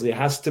Tilsley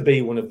has to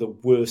be one of the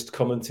worst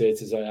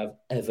commentators I have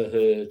ever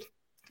heard.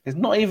 He's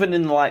not even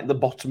in like the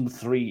bottom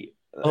three.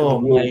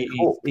 Oh, mate,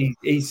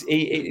 he's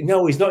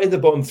not in the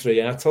bottom three,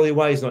 and I'll tell you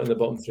why he's not in the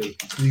bottom three.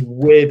 He's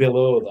way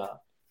below that.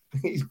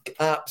 He's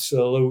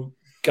absolute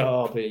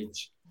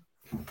garbage.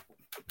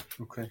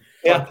 Okay.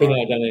 Happy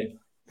now, Danny.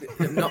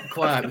 Not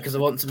quite, because I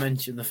want to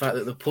mention the fact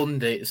that the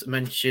pundits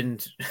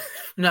mentioned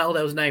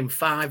Ronaldo's name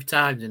 5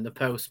 times in the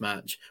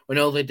post-match when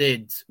all they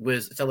did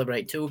was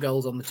celebrate 2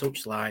 goals on the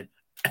touchline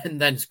and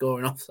then score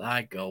an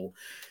offside goal.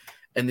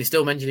 And they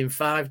still mentioned him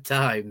 5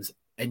 times.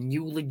 And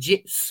you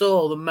legit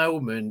saw the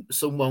moment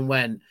someone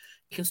went,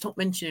 you can stop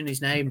mentioning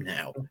his name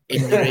now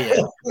in the rear.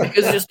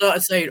 Because they just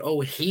started saying,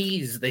 oh,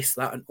 he's this,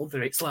 that, and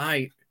other. It's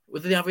like, were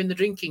they having the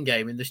drinking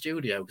game in the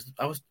studio? Because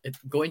I was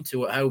going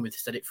to at home and they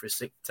said it for a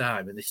 6th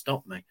time and they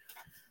stopped me.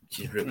 Which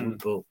is really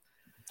cool.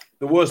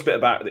 The worst bit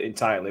about it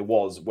entirely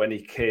was when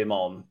he came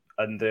on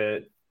and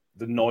the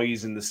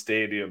noise in the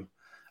stadium,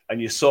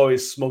 and you saw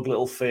his smug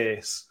little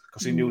face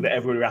because he knew that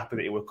everybody were happy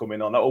that he were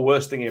coming on. That was the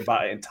worst thing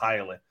about it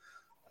entirely.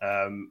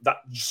 That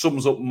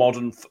sums up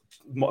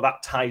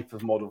that type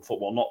of modern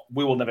football.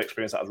 We will never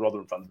experience that as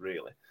Rotherham fans,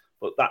 really.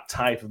 But that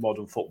type of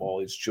modern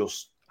football is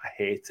just, I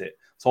hate it.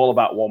 It's all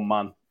about one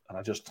man, and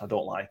I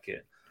don't like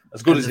it.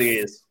 As good as he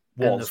is.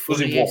 The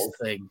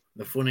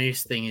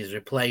funniest thing is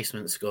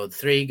replacement scored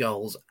 3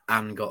 goals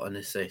and got an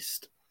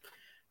assist.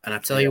 And I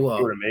tell you what,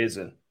 they were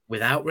amazing.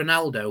 Without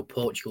Ronaldo,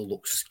 Portugal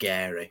looks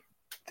scary.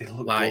 They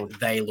look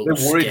They're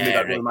worried me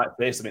that we might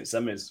face them in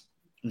semis.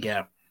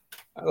 Yeah.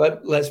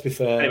 Let's be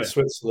fair. Anyway.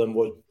 Switzerland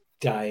were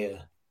dire.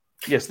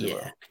 Yes, they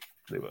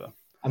were.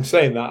 I'm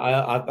saying that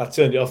I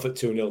turned it off at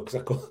 2-0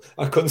 because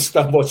I couldn't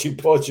stand watching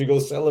Portugal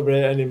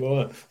celebrate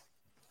anymore.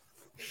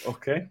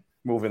 Okay,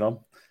 moving on.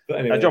 But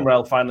anyway. John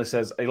Morell finally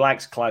says he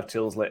likes Clive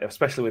Tilsley,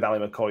 especially with Ali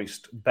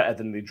McCoist, better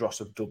than the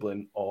Dross of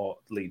Dublin or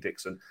Lee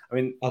Dixon. I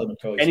mean,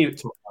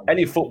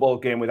 any football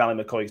game with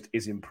Ali McCoist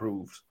is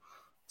improved.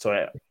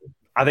 So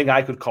I think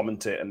I could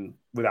commentate and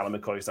with Ali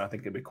McCoist, I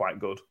think it'd be quite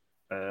good.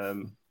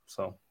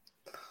 So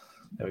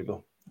there we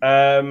go.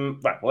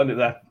 Right, we'll end it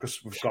there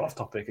because we've got off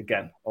topic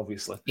again,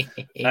 obviously.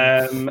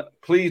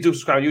 Please do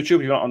subscribe to YouTube.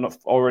 If you're not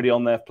already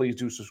on there, please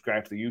do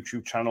subscribe to the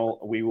YouTube channel.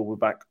 We will be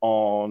back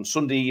on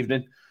Sunday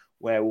evening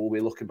where we'll be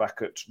looking back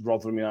at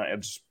Rotherham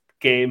United's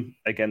game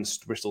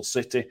against Bristol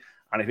City.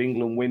 And if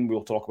England win,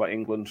 we'll talk about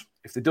England.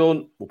 If they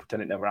don't, we'll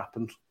pretend it never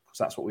happened because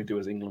that's what we do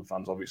as England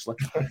fans, obviously.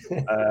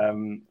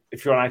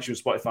 If you're on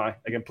iTunes, Spotify,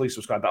 again, please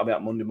subscribe. That'll be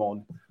out Monday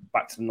morning.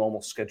 Back to the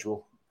normal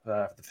schedule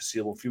for the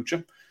foreseeable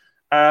future.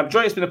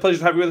 Joy, it's been a pleasure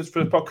to have you with us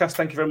for the podcast.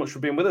 Thank you very much for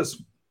being with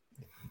us.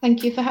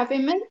 Thank you for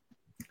having me.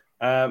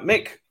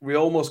 Mick, we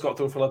almost got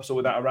through a full episode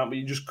without a rant, but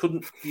you just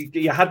couldn't.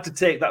 You had to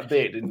take that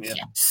bait, didn't you?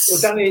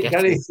 Yes. Well,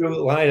 Danny threw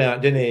the line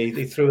out, didn't he?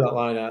 He threw that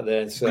line out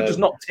there. So. You could just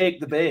not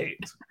take the bait.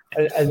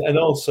 And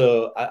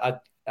also, I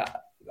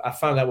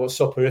found out what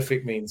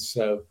soporific means.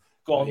 So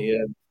go on.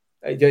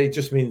 It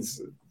just means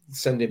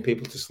sending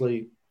people to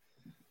sleep,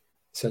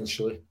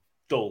 essentially.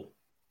 Dull.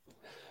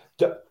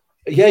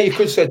 Yeah, you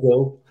could say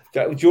dull.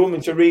 Do you want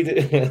me to read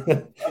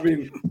it? I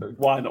mean,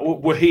 why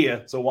not? We're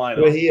here, so why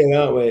not? We're here,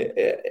 aren't we?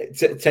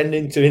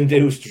 Tending to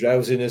induce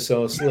drowsiness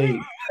or sleep.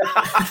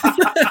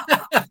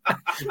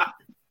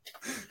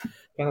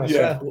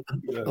 Yeah.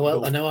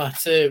 Well, I know how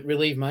to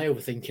relieve my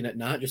overthinking at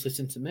night. Just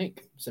listen to Mick.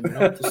 Send me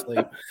right to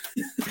sleep.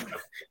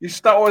 You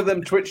start one of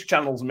them Twitch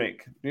channels,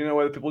 Mick. You know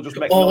where people just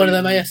make. Or one of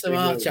them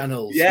ASMR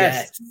channels.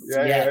 Yes.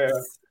 Yeah.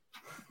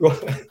 Well,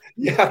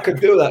 yeah, I could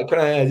do that,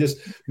 couldn't I? Just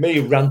me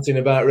ranting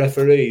about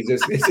referees.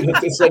 It's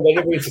enough to send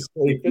anybody to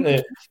sleep, isn't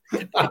it?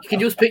 You can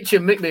just picture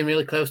Mick being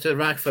really close to the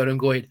microphone and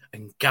going,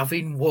 and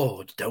Gavin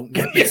Ward, don't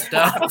get me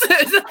started.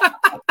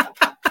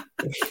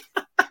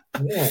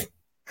 Yeah.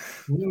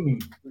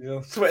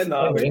 Yeah, sweating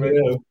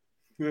that.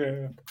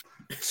 Yeah.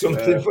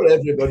 Something for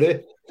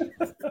everybody.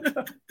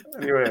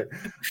 Anyway,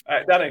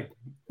 Danny,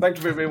 thank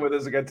you for being with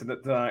us again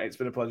tonight. It's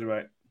been a pleasure,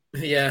 mate.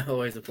 Yeah,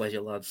 always a pleasure,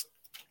 lads.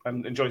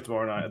 And enjoy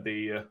tomorrow night at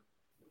the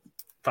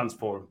Fans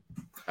Forum.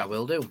 I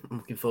will do. I'm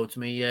looking forward to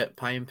me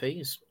pie and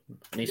peas.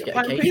 I need to get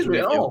pie a cake. And peas with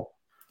it all?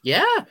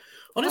 Yeah,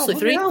 honestly,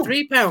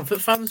 £3 for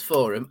Fans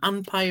Forum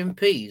and pie and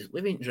peas.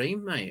 Living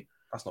dream, mate.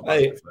 That's not bad.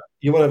 Hey,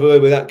 you want to have a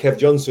word with that Kev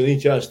Johnson? He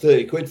charged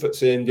 30 quid for the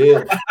same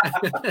deal.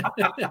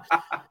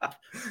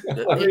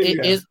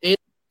 Here's a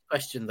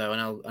question though,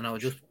 and I'll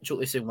just chuck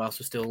this in whilst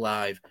we're still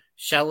live.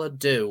 Shall I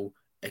do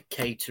a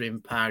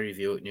catering pie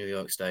review at New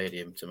York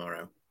Stadium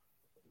tomorrow?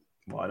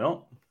 Why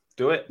not?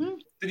 Do it.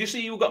 Did you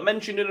see you got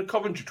mentioned in a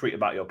Coventry tweet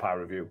about your pie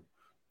review?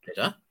 Did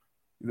I?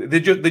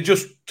 They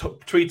just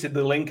tweeted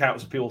the link out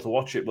to people to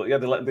watch it, but yeah,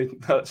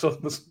 so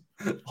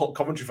all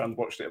Coventry fans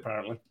watched it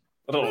apparently.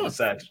 I don't know what they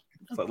said.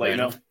 So let you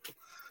know.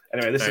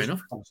 Anyway, this is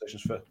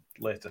conversations for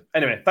later.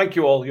 Anyway, thank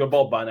you all. You're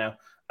bored by now.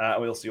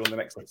 We'll see you on the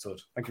next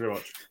episode. Thank you very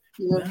much.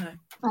 Yeah.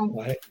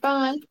 Bye.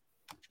 Bye.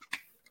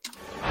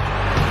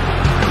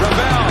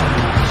 Ravel,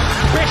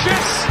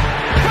 vicious,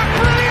 but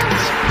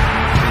brilliant.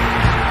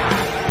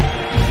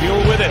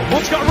 Mule with it.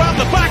 One's got round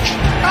the back,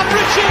 and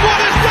Richie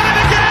Wood has done it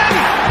again.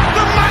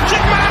 The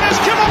Magic Man has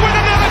come up with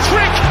another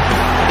trick.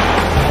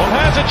 Well,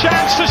 here's a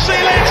chance to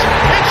seal it.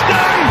 It's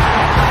done.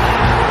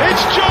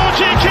 It's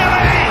Georgie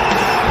Kelly.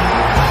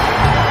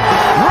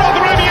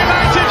 Rotherham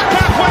United's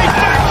pathway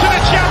back to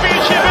the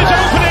championship is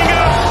opening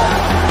up.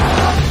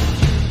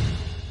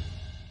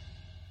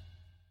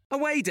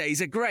 Away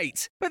days are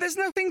great, but there's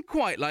nothing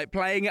quite like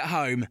playing at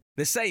home.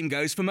 The same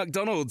goes for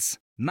McDonald's.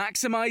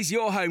 Maximise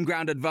your home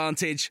ground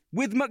advantage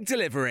with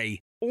McDelivery.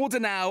 Order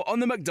now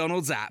on the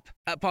McDonald's app.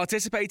 At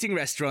participating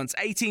restaurants,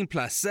 18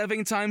 plus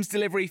serving times,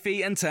 delivery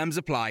fee and terms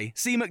apply.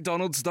 See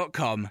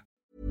mcdonalds.com.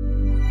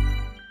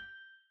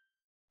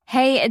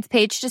 Hey, it's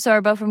Paige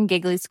DeSorbo from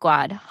Giggly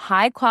Squad.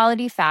 High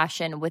quality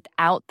fashion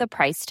without the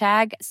price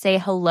tag. Say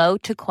hello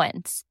to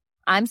Quince.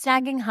 I'm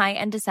snagging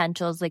high-end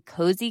essentials like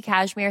cozy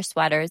cashmere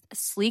sweaters,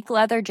 sleek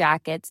leather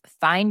jackets,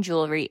 fine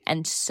jewelry,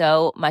 and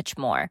so much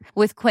more.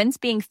 With Quince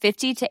being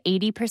 50 to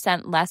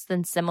 80% less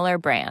than similar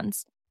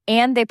brands.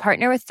 And they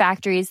partner with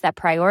factories that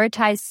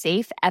prioritize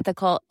safe,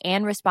 ethical,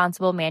 and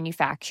responsible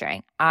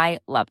manufacturing. I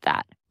love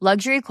that.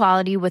 Luxury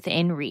quality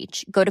within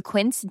reach. Go to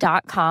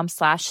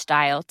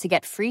quince.com/style to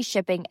get free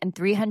shipping and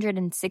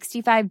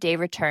 365-day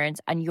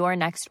returns on your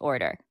next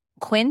order.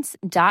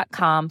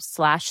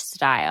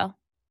 Quince.com/style.